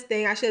done this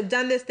thing. I should have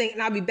done this thing,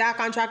 and I'll be back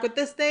on track with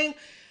this thing.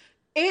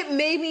 It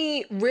made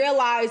me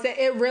realize that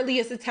it really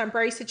is a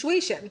temporary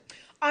situation.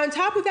 On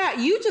top of that,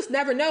 you just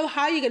never know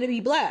how you're going to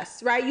be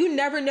blessed, right? You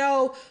never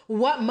know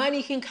what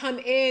money can come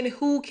in,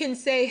 who can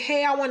say,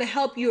 hey, I want to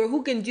help you, or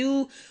who can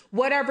do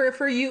whatever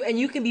for you, and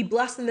you can be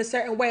blessed in a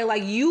certain way.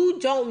 Like, you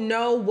don't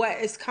know what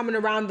is coming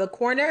around the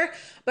corner.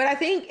 But I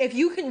think if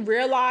you can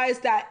realize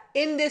that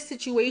in this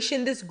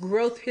situation, this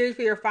growth period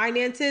for your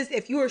finances,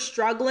 if you are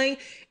struggling,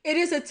 it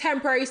is a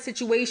temporary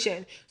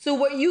situation. So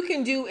what you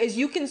can do is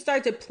you can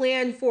start to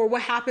plan for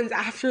what happens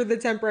after the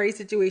temporary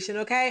situation,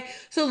 okay?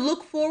 So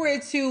look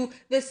forward to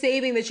the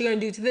saving that you're gonna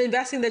do, to the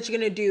investing that you're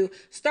gonna do.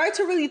 Start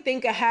to really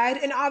think ahead.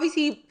 And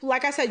obviously,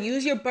 like I said,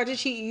 use your budget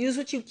sheet, use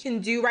what you can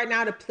do right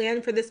now to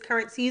plan for this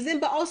current season,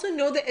 but also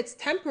know that it's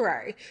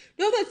temporary.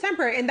 Know that it's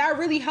temporary. And that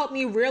really helped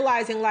me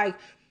realizing, like,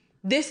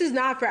 this is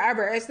not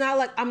forever. It's not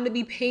like I'm gonna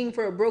be paying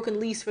for a broken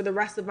lease for the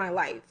rest of my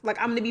life. Like,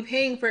 I'm gonna be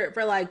paying for it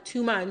for like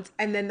 2 months,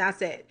 and then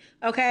that's it.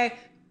 Okay,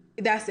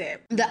 that's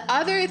it. The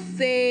other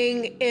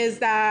thing is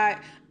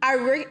that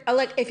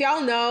like, if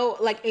y'all know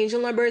like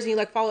angel numbers and you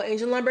like follow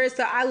angel numbers,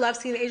 so I love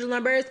seeing angel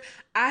numbers.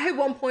 I had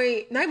one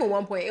point, not even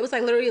one point, it was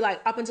like literally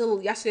like up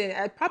until yesterday,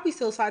 I probably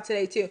still saw it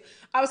today too.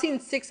 I was seeing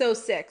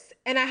 606,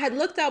 and I had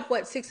looked up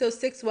what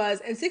 606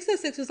 was, and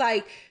 606 was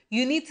like,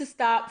 you need to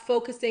stop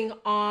focusing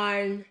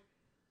on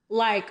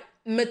like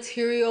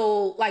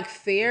material, like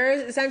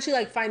fears, essentially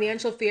like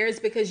financial fears,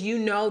 because you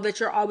know that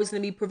you're always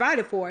going to be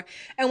provided for.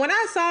 And when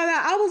I saw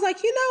that, I was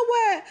like, you know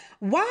what?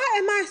 Why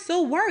am I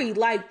so worried?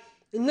 Like,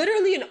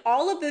 literally in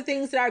all of the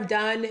things that I've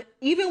done,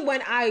 even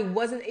when I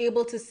wasn't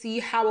able to see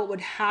how it would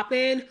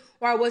happen,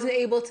 or I wasn't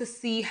able to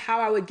see how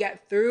I would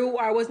get through,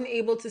 or I wasn't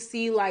able to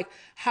see like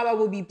how I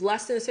would be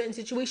blessed in a certain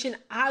situation,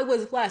 I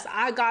was blessed.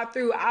 I got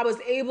through. I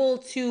was able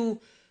to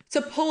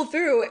pull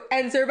through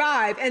and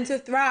survive and to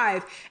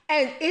thrive.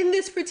 And in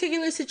this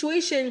particular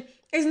situation,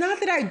 it's not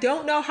that I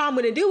don't know how I'm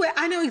going to do it.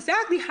 I know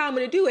exactly how I'm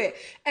going to do it.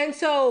 And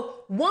so,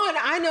 one,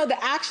 I know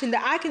the action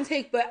that I can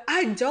take, but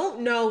I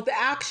don't know the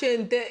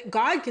action that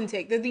God can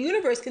take, that the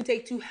universe can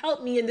take to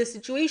help me in this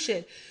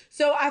situation.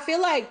 So I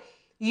feel like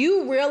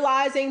you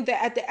realizing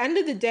that at the end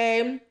of the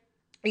day,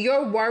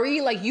 your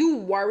worry, like you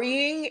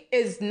worrying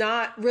is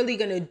not really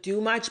gonna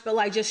do much, but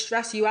like just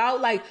stress you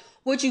out. Like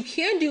what you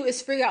can do is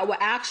figure out what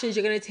actions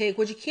you're gonna take.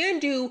 What you can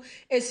do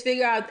is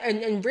figure out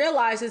and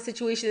realize the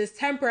situation is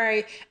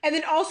temporary, and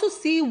then also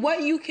see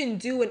what you can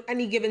do in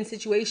any given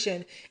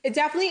situation. It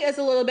definitely is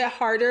a little bit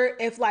harder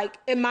if, like,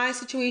 in my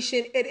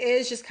situation, it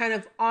is just kind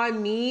of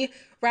on me,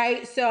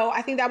 right? So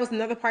I think that was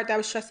another part that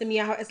was stressing me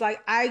out. It's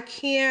like I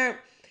can't,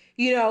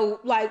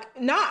 like,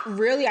 not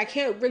really, I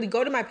can't really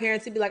go to my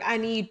parents and be like, I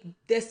need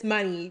this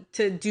money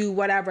to do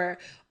whatever.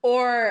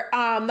 Or,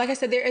 like I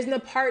said, there isn't a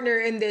partner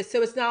in this.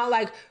 So it's not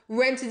like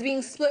rent is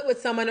being split with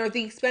someone or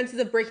the expenses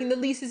of breaking the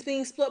lease is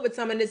being split with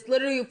someone. It's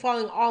literally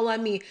falling all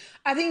on me.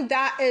 I think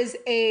that is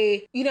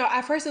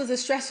at first it was a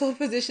stressful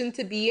position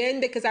to be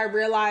in because I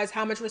realized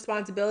how much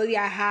responsibility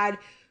I had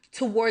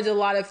towards a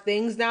lot of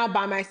things now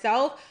by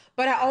myself.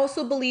 But I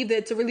also believe that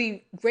it's a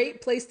really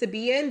great place to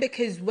be in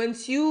because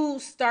once you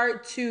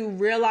start to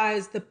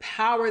realize the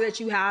power that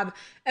you have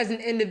as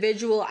an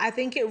individual, I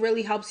think it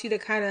really helps you to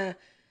kind of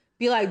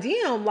be like,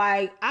 damn,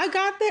 like I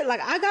got that,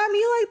 like I got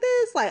me like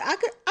this, like I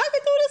could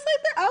do this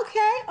like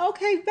that.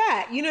 Okay,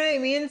 bet. You know what I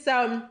mean?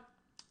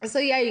 So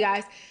yeah, you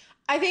guys.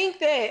 I think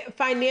that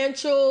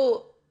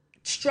financial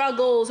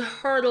struggles,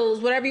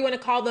 hurdles, whatever you want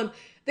to call them,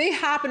 they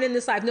happen in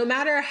this life. No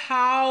matter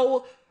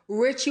how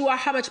rich you are,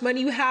 how much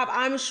money you have,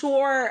 I'm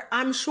sure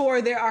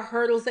there are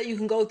hurdles that you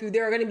can go through.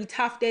 There are going to be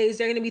tough days.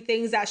 There are going to be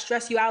things that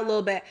stress you out a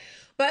little bit.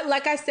 But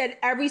like I said,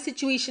 every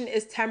situation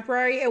is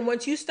temporary. And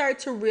once you start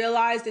to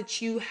realize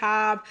that you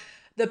have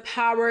the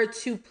power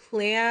to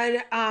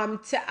plan,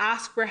 to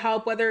ask for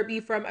help, whether it be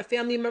from a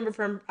family member,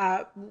 from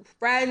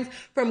friends,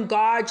 from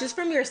God, just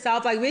from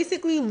yourself, like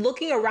basically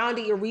looking around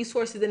at your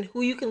resources and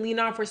who you can lean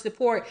on for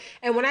support.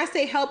 And when I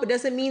say help, it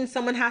doesn't mean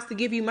someone has to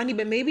give you money,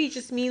 but maybe it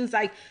just means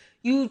like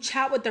you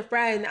chat with a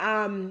friend.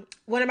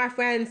 One of my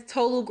friends,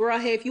 Tolu, girl,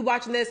 hey, if you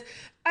watching this,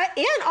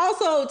 and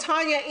also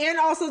Tanya, and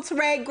also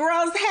Teray,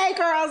 girls, hey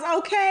girls,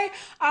 okay.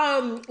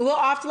 We'll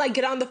often like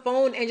get on the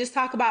phone and just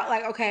talk about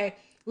like, okay,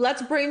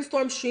 let's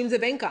brainstorm streams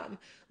of income.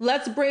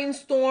 Let's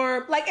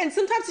brainstorm, like, and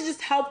sometimes it's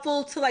just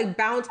helpful to like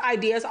bounce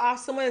ideas off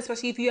someone,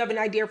 especially if you have an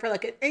idea for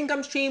like an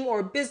income stream or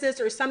a business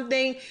or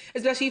something,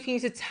 especially if you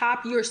need to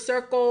tap your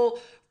circle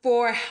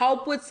for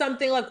help with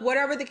something, like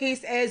whatever the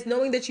case is,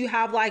 knowing that you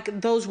have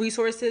like those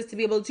resources to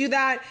be able to do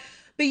that.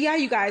 But yeah,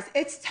 you guys,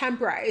 it's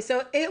temporary.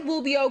 So it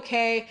will be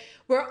okay.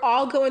 We're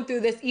all going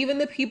through this. Even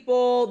the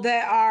people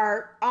that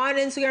are on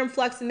Instagram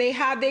flexing, they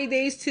have their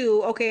days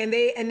too. Okay.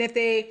 And if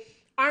they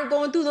aren't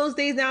going through those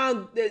days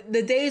now,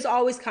 the days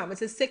always come.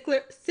 It's a cyclical.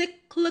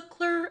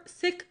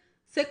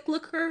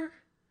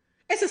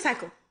 It's a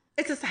cycle.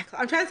 It's a cycle.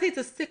 I'm trying to say it's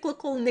a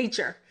cyclical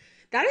nature.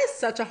 That is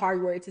such a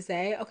hard word to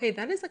say. Okay,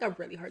 that is like a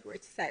really hard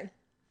word to say.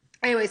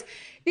 Anyways,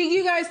 thank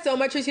you guys so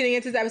much for tuning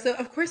into this episode.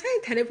 Of course, I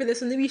intended for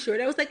this one to be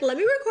short. I was like, let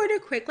me record a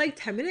quick, like,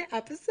 10-minute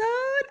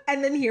episode.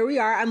 And then here we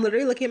are. I'm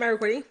literally looking at my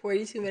recording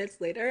 42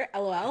 minutes later.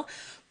 LOL.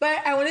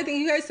 But I want to thank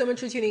you guys so much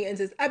for tuning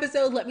into this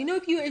episode. Let me know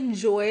if you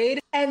enjoyed.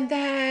 And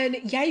then,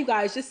 yeah, you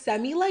guys, just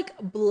send me, like,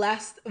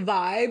 blessed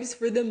vibes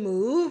for the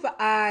move.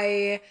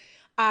 I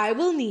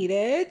will need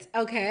it.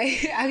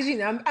 Okay. Actually,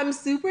 no, I'm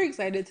super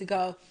excited to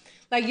go.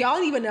 Like, y'all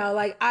don't even know.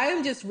 Like, I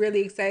am just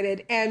really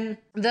excited. And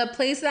the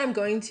place that I'm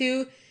going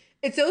to,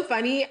 it's so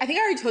funny. I think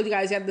I already told you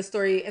guys I had the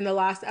story in the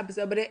last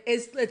episode, but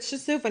it's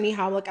just so funny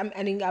how like I'm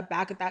ending up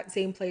back at that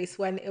same place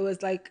when it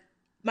was like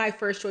my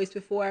first choice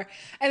before.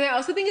 And I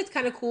also think it's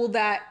kind of cool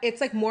that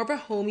it's like more of a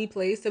homey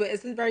place. So it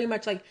isn't very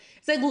much like,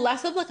 it's like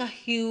less of like a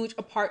huge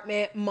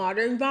apartment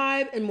modern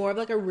vibe and more of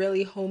like a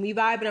really homey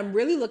vibe. And I'm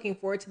really looking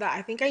forward to that.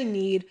 I think I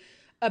need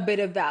a bit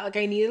of that. Like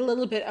I need a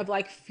little bit of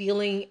like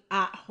feeling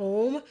at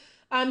home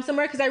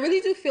somewhere, because I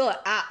really do feel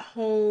at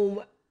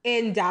home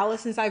in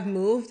Dallas since I've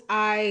moved.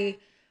 I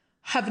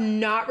have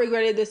not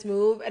regretted this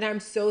move, and I'm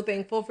so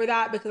thankful for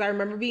that, because I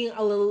remember being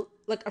a little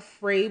like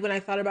afraid when I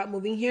thought about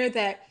moving here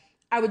that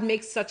I would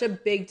make such a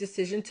big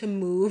decision to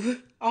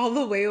move all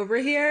the way over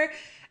here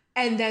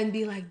and then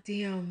be like,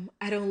 damn,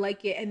 I don't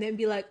like it, and then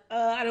be like,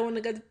 I don't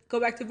want to go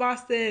back to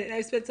Boston, and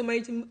I spent so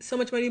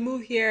much money to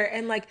move here,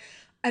 and like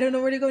I don't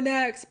know where to go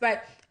next.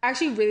 But I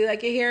actually really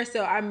like it here,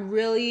 so I'm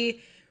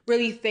really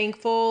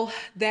thankful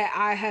that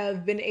I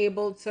have been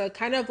able to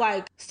kind of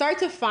like start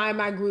to find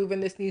my groove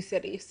in this new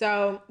city.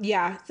 So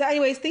yeah. So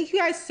anyways, thank you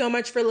guys so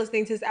much for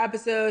listening to this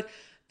episode.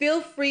 Feel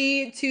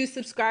free to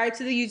subscribe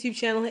to the YouTube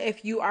channel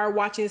if you are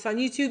watching this on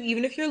YouTube,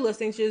 even if you're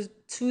listening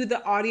to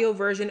the audio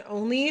version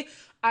only.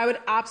 I would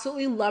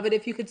absolutely love it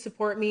if you could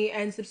support me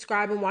and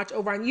subscribe and watch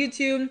over on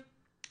YouTube.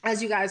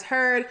 As you guys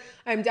heard,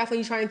 I'm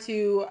definitely trying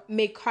to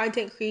make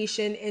content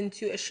creation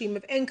into a stream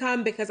of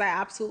income because I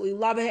absolutely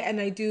love it. And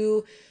I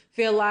do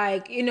feel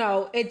like,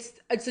 it's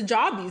a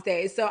job these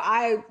days. So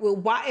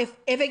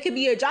if it could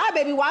be a job,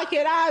 baby, why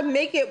can't I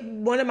make it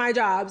one of my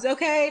jobs?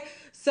 Okay.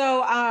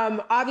 So,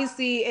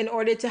 obviously in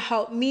order to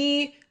help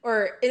me,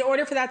 or in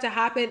order for that to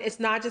happen,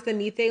 it's not just a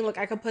me thing. Like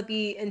I can put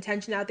the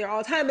intention out there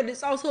all the time, but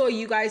it's also a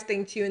you guys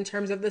thing too, in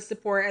terms of the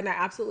support. And I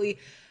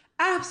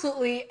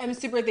absolutely am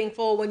super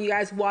thankful when you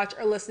guys watch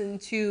or listen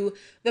to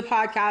the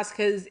podcast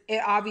because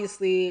it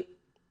obviously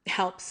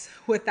helps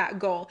with that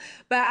goal.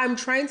 But I'm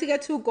trying to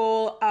get to a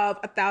goal of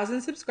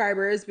 1,000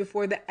 subscribers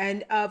before the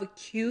end of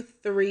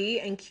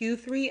Q3, and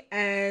Q3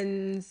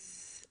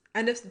 ends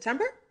end of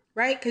September,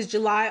 right? Because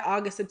July,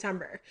 August,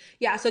 September.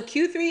 Yeah, so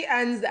Q3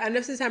 ends the end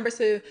of September.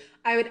 So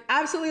I would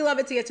absolutely love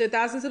it to get to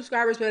 1,000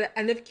 subscribers by the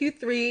end of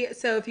Q3.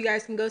 So if you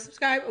guys can go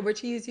subscribe over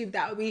to YouTube,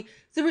 that would be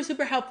super,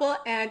 super helpful.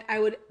 And I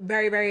would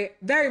very, very,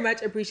 very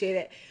much appreciate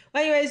it.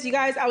 Well, anyways, you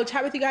guys, I will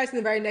chat with you guys in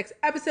the very next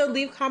episode.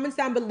 Leave comments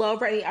down below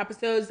for any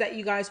episodes that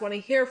you guys want to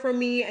hear from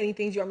me, any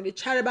things you want me to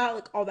chat about,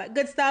 like all that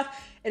good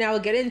stuff. And I will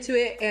get into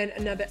it in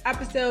another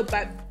episode.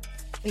 But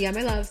yeah,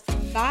 my loves.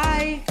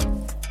 Bye.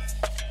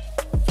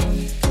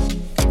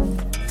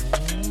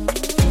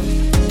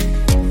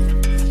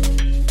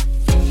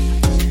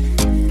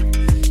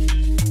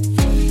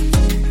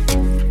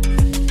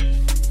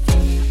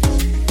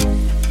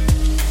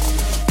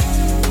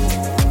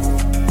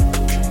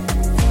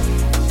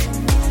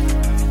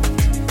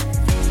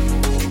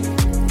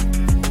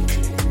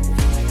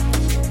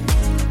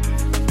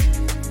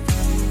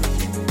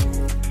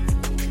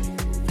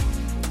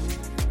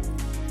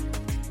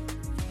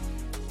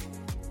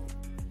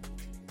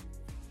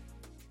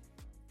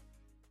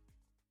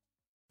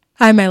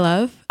 Hi, my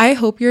love. I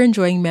hope you're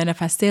enjoying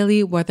Manifest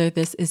Daily, whether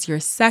this is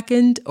your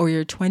second or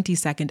your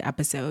 22nd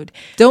episode.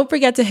 Don't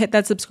forget to hit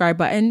that subscribe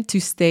button to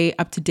stay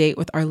up to date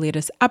with our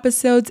latest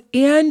episodes.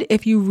 And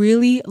if you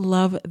really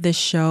love this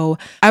show,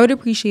 I would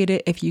appreciate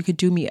it if you could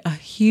do me a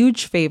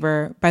huge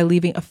favor by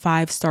leaving a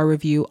 5-star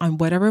review on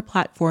whatever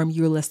platform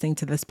you're listening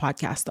to this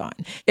podcast on.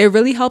 It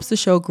really helps the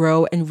show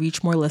grow and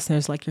reach more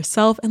listeners like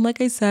yourself. And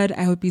like I said,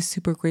 I would be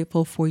super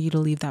grateful for you to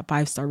leave that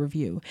 5-star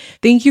review.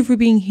 Thank you for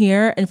being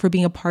here and for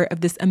being a part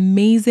of this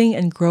amazing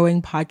and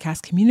growing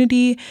podcast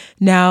community.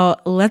 Now,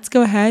 let's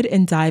go ahead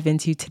and dive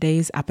into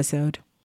today's episode.